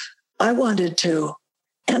 I wanted to,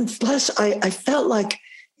 and plus I felt like,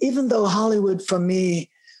 even though Hollywood for me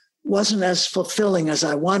wasn't as fulfilling as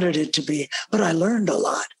I wanted it to be, but I learned a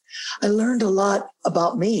lot. I learned a lot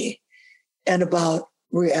about me and about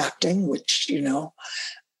reacting, which, you know,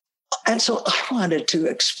 and so I wanted to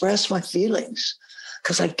express my feelings,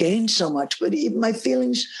 because I gained so much, but even my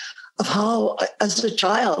feelings of how, as a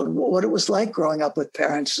child, what it was like growing up with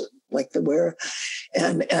parents like they were,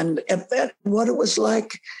 and what it was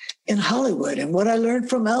like in Hollywood, and what I learned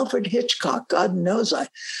from Alfred Hitchcock. God knows I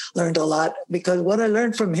learned a lot, because what I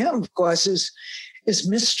learned from him, of course, is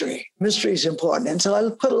mystery. Mystery is important. And so I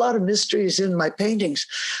put a lot of mysteries in my paintings,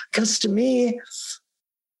 because to me,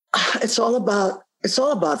 it's all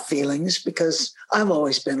about feelings, because I've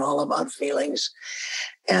always been all about feelings.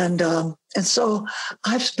 And so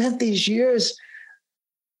I've spent these years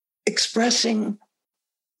expressing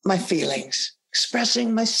my feelings,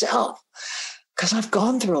 expressing myself, because I've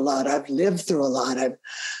gone through a lot. I've lived through a lot. I've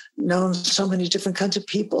known so many different kinds of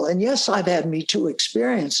people. And yes, I've had Me Too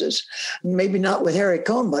experiences, maybe not with Harry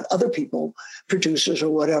Cohn, but other people, producers or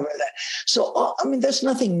whatever. So, I mean, there's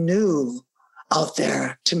nothing new out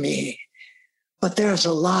there to me, but there's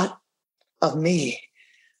a lot of me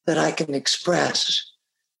that I can express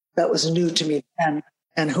that was new to me then,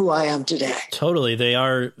 and who I am today. Totally. They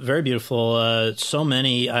are very beautiful. So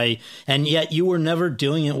many. And yet you were never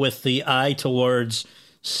doing it with the eye towards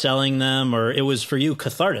selling them, or it was for you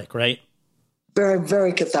cathartic, right? Very,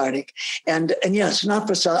 very cathartic. And yes, not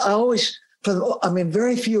for sale.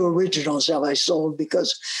 Very few originals have I sold,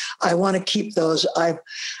 because I want to keep those.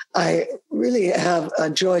 I really have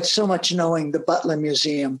enjoyed so much knowing the Butler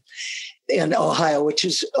Museum in Ohio, which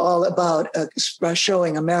is all about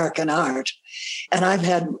showing American art. And I've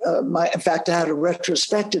had in fact, I had a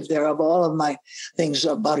retrospective there of all of my things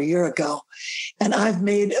about a year ago. And I've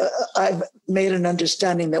made an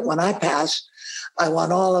understanding that when I pass, I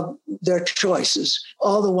want all of their choices,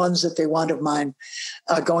 all the ones that they want of mine,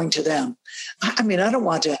 going to them. I mean, I don't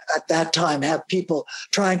want to, at that time, have people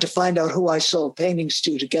trying to find out who I sold paintings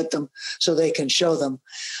to get them so they can show them.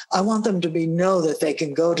 I want them to know that they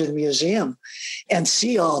can go to the museum and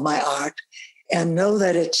see all my art and know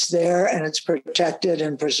that it's there and it's protected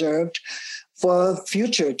and preserved for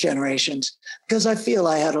future generations. Because I feel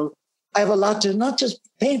I have a lot to not just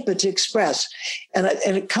paint, but to express. And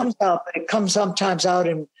it comes out, but it comes sometimes out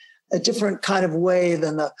in a different kind of way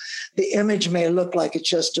than the image may look like it's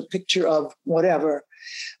just a picture of whatever.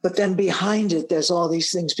 But then behind it, there's all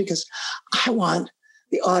these things, because I want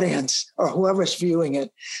the audience or whoever's viewing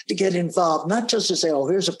it to get involved, not just to say, oh,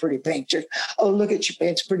 here's a pretty picture. Oh, look at you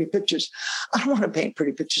paints pretty pictures. I don't want to paint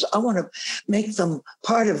pretty pictures. I want to make them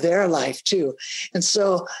part of their life too. And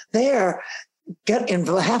so they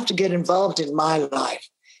have to get involved in my life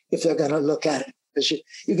if they're going to look at it, because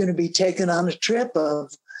you're going to be taken on a trip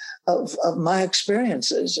of of my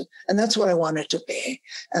experiences. And that's what I wanted to be.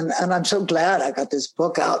 And I'm so glad I got this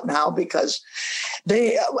book out now, because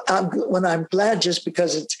when I'm glad, just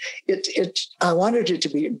because I wanted it to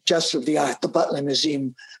be just of the art. The Butler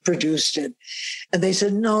Museum produced it. And they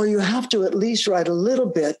said, no, you have to at least write a little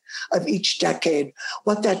bit of each decade,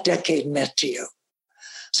 what that decade meant to you.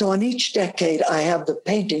 So on each decade, I have the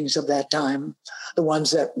paintings of that time, the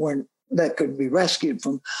ones that could be rescued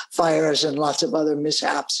from fires and lots of other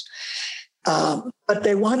mishaps. But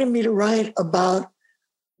they wanted me to write about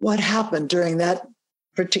what happened during that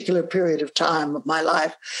particular period of time of my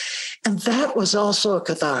life. And that was also a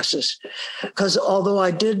catharsis, because although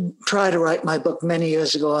I did try to write my book many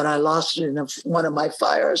years ago and I lost it in one of my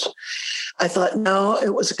fires, I thought, no,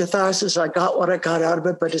 it was a catharsis. I got what I got out of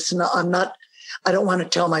it, but I don't want to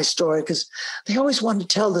tell my story, because they always want to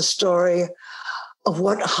tell the story of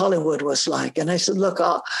what Hollywood was like. And I said, look,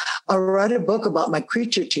 I'll write a book about my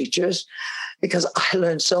creature teachers, because I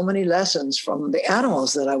learned so many lessons from the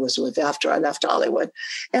animals that I was with after I left Hollywood,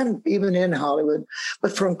 and even in Hollywood,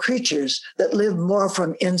 but from creatures that live more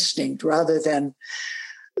from instinct rather than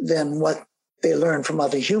what they learn from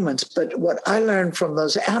other humans. But what I learned from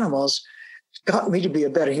those animals got me to be a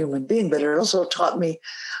better human being, but it also taught me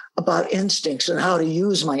about instincts and how to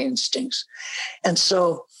use my instincts. And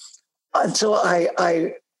so as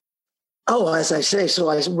I say, so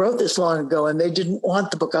I wrote this long ago, and they didn't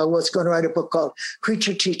want the book. I was going to write a book called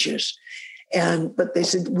Creature Teachers. But they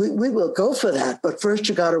said, we will go for that, but first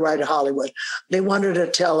you got to write a Hollywood. They wanted a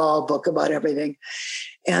tell-all book about everything.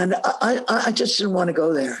 And I just didn't want to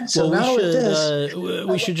go there. So well,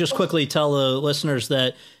 we should just quickly tell the listeners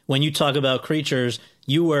that when you talk about creatures,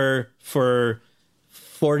 you were for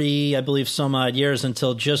 40, I believe, some odd years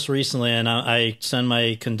until just recently, and I send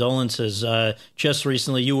my condolences. Just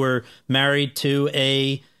recently, you were married to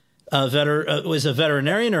was a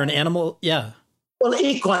veterinarian or an animal? Yeah. Well,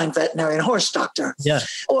 equine veterinarian, horse doctor. Yeah.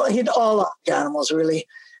 Well, he had all animals, really.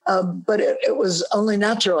 But it was only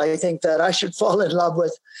natural, I think, that I should fall in love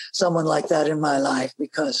with someone like that in my life,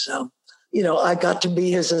 because, I got to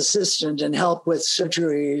be his assistant and help with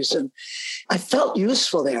surgeries. And I felt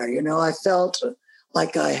useful there. I felt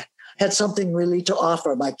like I had something really to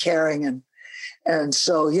offer by caring. And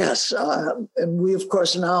so, yes. And we, of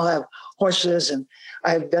course, now have horses, and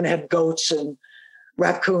I've then had goats and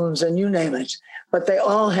raccoons and you name it. But they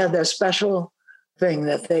all had their special thing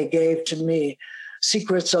that they gave to me,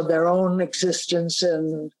 secrets of their own existence,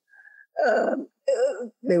 and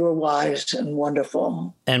they were wise and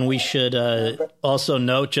wonderful. And we should also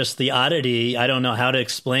note just the oddity. I don't know how to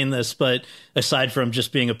explain this, but aside from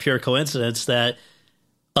just being a pure coincidence, that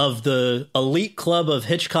of the elite club of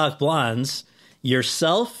Hitchcock blondes,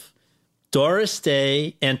 yourself, Doris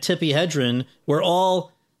Day, and Tippi Hedren were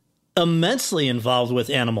all immensely involved with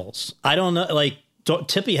animals. I don't know, like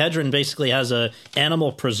Tippi Hedren basically has a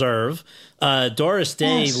animal preserve. Doris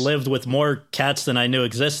Day lived with more cats than I knew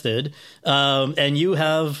existed. And you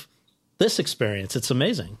have this experience. It's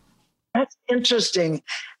amazing. That's interesting.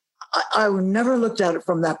 I never looked at it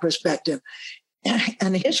from that perspective.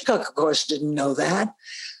 And Hitchcock, of course, didn't know that.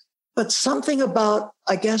 But something about,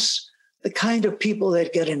 I guess, the kind of people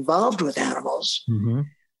that get involved with animals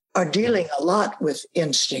are dealing a lot with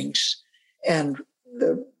instincts. And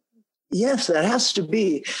yes, that has to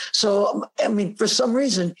be. So, I mean, for some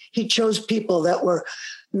reason, he chose people that were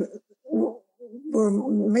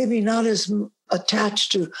maybe not as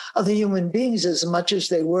attached to other human beings as much as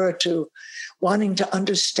they were to wanting to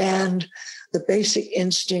understand the basic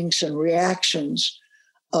instincts and reactions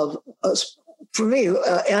of us, for me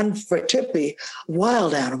and for Tippi,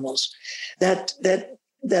 wild animals that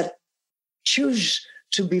choose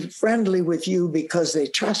to be friendly with you because they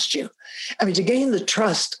trust you. I mean, to gain the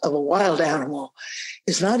trust of a wild animal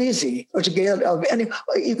is not easy. Or to gain of any,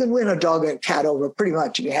 you can win a dog and cat over pretty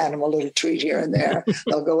much if you hand them a little treat here and there.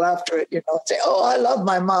 They'll go after it, and say, "Oh, I love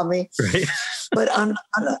my mommy." Right. But on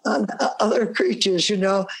other creatures, you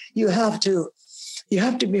have to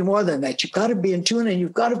be more than that. You've got to be in tune, and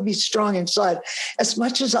you've got to be strong inside. As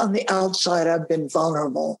much as on the outside, I've been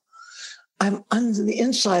vulnerable, I'm on the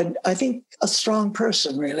inside, I think, a strong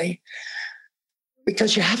person, really,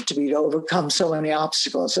 because you have to be to overcome so many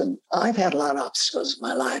obstacles. And I've had a lot of obstacles in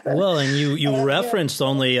my life. Well, and you referenced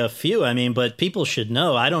only a few. I mean, but people should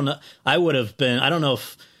know. I don't know. I don't know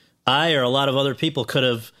if I or a lot of other people could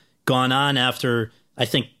have gone on after, I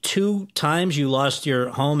think, 2 times you lost your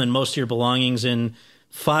home and most of your belongings in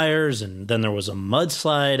fires. And then there was a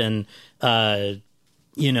mudslide and,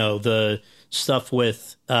 the stuff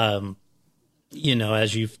with,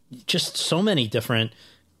 as you've just so many different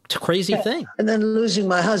It's a crazy thing. And then losing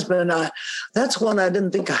my husband, that's one I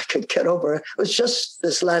didn't think I could get over. It was just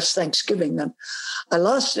this last Thanksgiving that I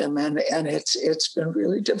lost him, and it's been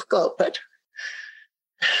really difficult. But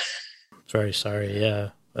very sorry. Yeah.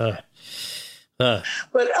 But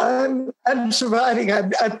I'm surviving.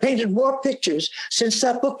 I've painted more pictures since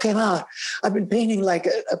that book came out. I've been painting like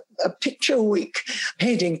a picture a week,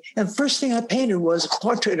 painting. And first thing I painted was a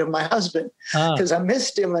portrait of my husband because I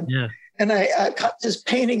missed him. And I got this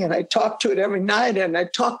painting and I talked to it every night, and I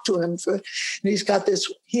talked to him and he's got this,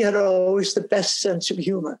 he had always the best sense of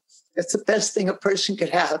humor. It's the best thing a person could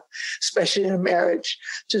have, especially in a marriage,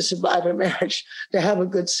 to survive a marriage, to have a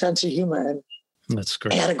good sense of humor. And that's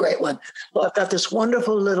great. he had a great one. Well, I've got this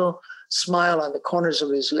wonderful little smile on the corners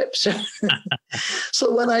of his lips.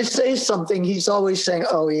 So when I say something, he's always saying,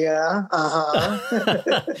 oh, yeah,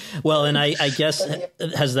 uh-huh. Well, and I guess,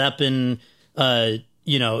 has that been,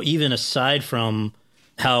 even aside from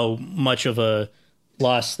how much of a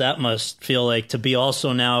loss that must feel like to be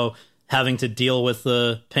also now having to deal with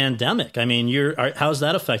the pandemic? I mean, how's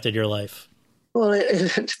that affected your life? Well,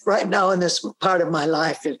 right now in this part of my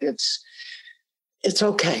life, it's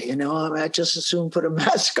okay. I just as soon put a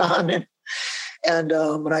mask on and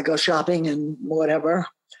when I go shopping and whatever,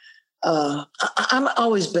 I'm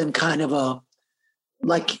always been kind of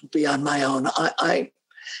be on my own.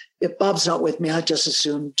 If Bob's not with me, I just as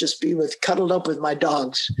soon just be cuddled up with my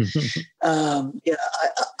dogs. I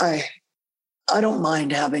don't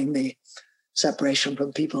mind having the separation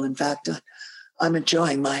from people. In fact, I'm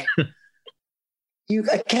enjoying my.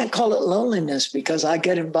 I can't call it loneliness because I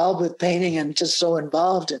get involved with painting and just so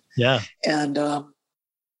involved.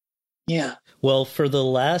 Well, for the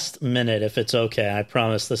last minute, if it's okay, I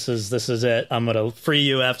promise this is it. I'm going to free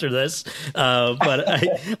you after this.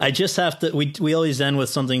 But I just have to, we always end with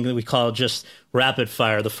something that we call just rapid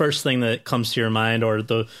fire. The first thing that comes to your mind or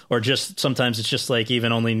just sometimes it's just like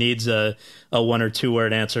even only needs a 1 or 2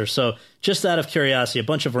 word answer. So just out of curiosity, a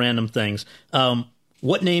bunch of random things.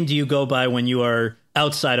 What name do you go by when you are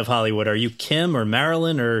outside of Hollywood? Are you Kim or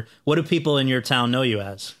Marilyn, or what do people in your town know you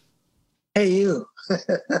as? Hey, you.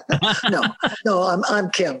 No, I'm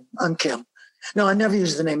Kim. I'm Kim. No, I never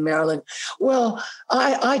use the name Marilyn. Well,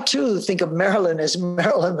 I too think of Marilyn as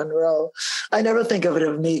Marilyn Monroe. I never think of it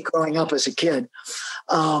of me growing up as a kid.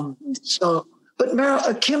 But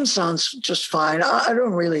Kim sounds just fine. I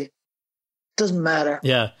don't really, doesn't matter.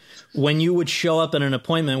 Yeah. When you would show up at an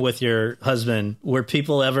appointment with your husband, were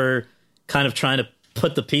people ever kind of trying to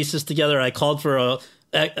put the pieces together? I called for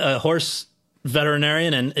a horse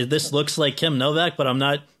veterinarian, and this looks like Kim Novak, but I'm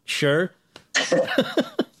not sure.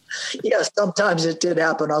 Yes, sometimes it did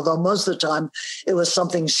happen, although most of the time it was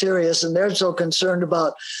something serious, and they're so concerned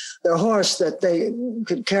about their horse that they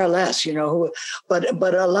could care less, But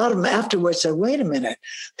a lot of them afterwards said, wait a minute,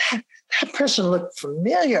 that person looked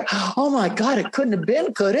familiar. Oh, my God, it couldn't have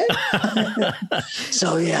been, could it?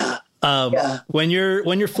 So, yeah. When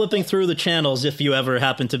you're flipping through the channels, if you ever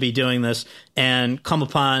happen to be doing this and come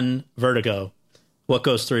upon Vertigo, what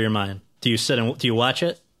goes through your mind? Do you watch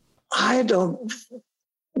it? I don't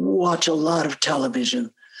watch a lot of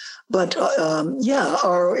television, but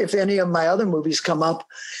or if any of my other movies come up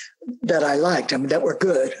that I liked, that were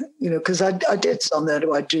good, because I did some that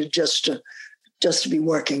I did just to be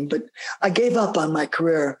working, but I gave up on my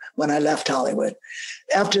career when I left Hollywood.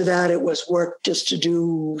 After that, it was work just to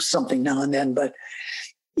do something now and then. But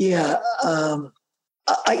and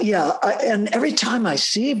every time I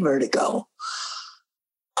see Vertigo,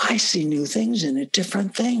 I see new things in it,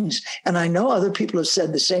 different things. And I know other people have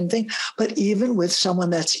said the same thing, but even with someone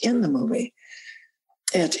that's in the movie,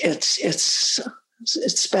 it's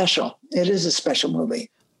special. It is a special movie.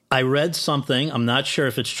 I read something. I'm not sure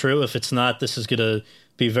if it's true. If it's not, this is going to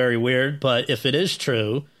be very weird. But if it is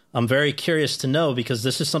true, I'm very curious to know, because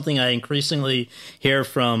this is something I increasingly hear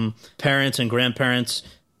from parents and grandparents.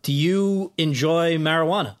 Do you enjoy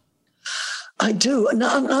marijuana? I do.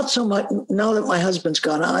 Not so much now that my husband's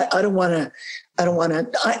gone. I don't want to.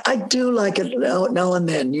 I do like it now and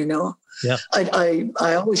then, Yeah. I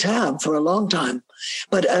always have for a long time.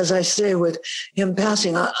 But as I say, with him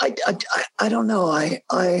passing, I don't know.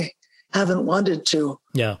 I haven't wanted to.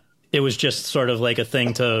 Yeah. It was just sort of like a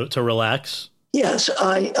thing to relax. Yes,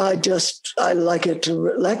 I like it to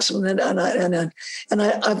relax, and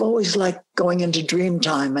I've always liked going into dream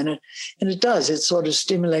time, and it does. It sort of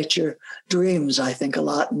stimulates your dreams, I think, a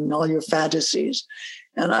lot, and all your fantasies,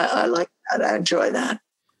 and I like that. I enjoy that.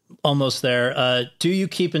 Almost there. Do you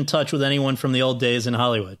keep in touch with anyone from the old days in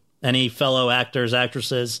Hollywood? Any fellow actors,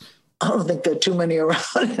 actresses? I don't think there are too many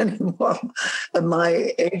around anymore at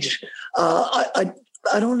my age.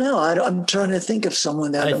 I don't know. I'm trying to think of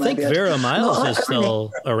someone that I think Vera Miles is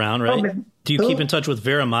still around, right? Do you keep in touch with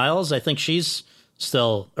Vera Miles? I think she's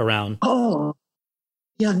still around. Oh,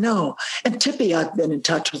 yeah, no. And Tippy, I've been in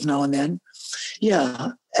touch with now and then.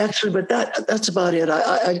 Yeah, actually, but that's about it.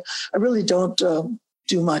 I really don't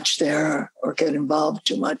do much there or get involved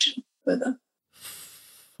too much with it.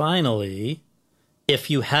 Finally, if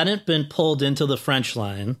you hadn't been pulled into the French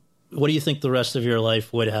line, what do you think the rest of your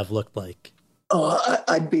life would have looked like? Oh,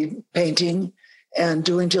 I'd be painting and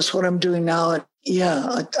doing just what I'm doing now. And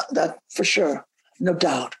yeah, that for sure. No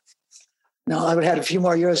doubt. No, I would have had a few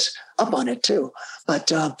more years up on it too.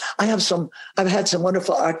 But I've had some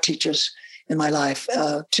wonderful art teachers in my life,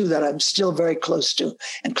 too, that I'm still very close to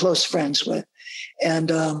and close friends with. And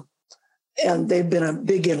they've been a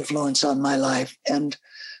big influence on my life. And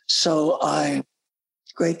so I'm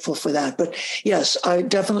grateful for that. But yes, I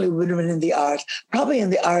definitely would have been in the arts, probably in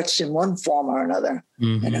the arts in one form or another,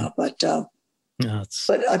 you know, but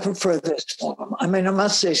I prefer this form. I mean, I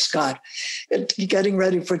must say, Scott, getting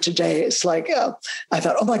ready for today, it's like, I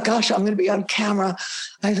thought, oh my gosh, I'm going to be on camera.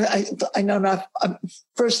 I know not, I'm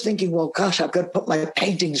first thinking, well, gosh, I've got to put my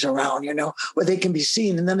paintings around, you know, where they can be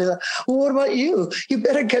seen. And then I thought, well, what about you? You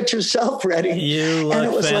better get yourself ready. You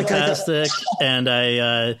look fantastic. And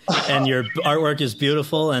and your artwork is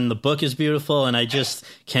beautiful and the book is beautiful. And I just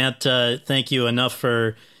can't thank you enough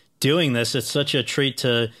for doing this. It's such a treat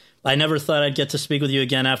I never thought I'd get to speak with you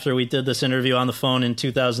again after we did this interview on the phone in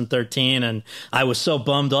 2013. And I was so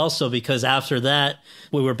bummed also because after that,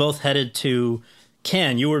 we were both headed to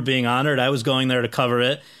Cannes. You were being honored. I was going there to cover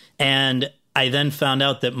it. And I then found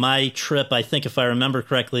out that my trip, I think if I remember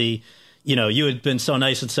correctly, you know, you had been so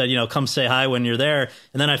nice and said, you know, come say hi when you're there.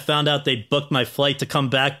 And then I found out they'd booked my flight to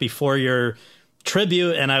come back before your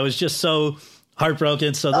tribute. And I was just so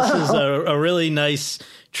heartbroken. So this is a really nice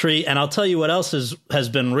treat. And I'll tell you what else has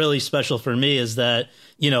been really special for me is that,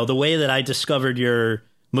 you know, the way that I discovered your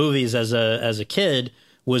movies as a kid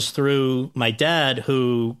was through my dad,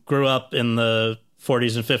 who grew up in the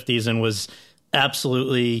 40s and 50s and was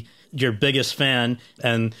absolutely your biggest fan.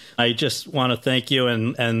 And I just want to thank you.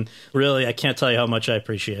 And really, I can't tell you how much I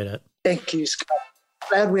appreciate it. Thank you, Scott.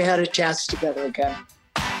 Glad we had a chance together again.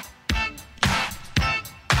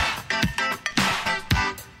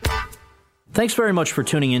 Thanks very much for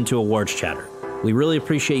tuning in to Awards Chatter. We really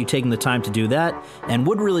appreciate you taking the time to do that and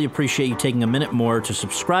would really appreciate you taking a minute more to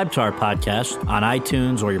subscribe to our podcast on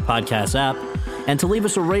iTunes or your podcast app and to leave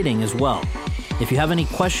us a rating as well. If you have any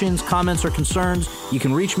questions, comments, or concerns, you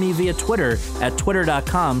can reach me via Twitter at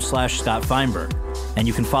twitter.com/Scott Feinberg. And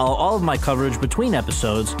you can follow all of my coverage between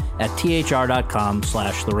episodes at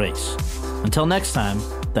thr.com/The Race. Until next time,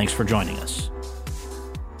 thanks for joining us.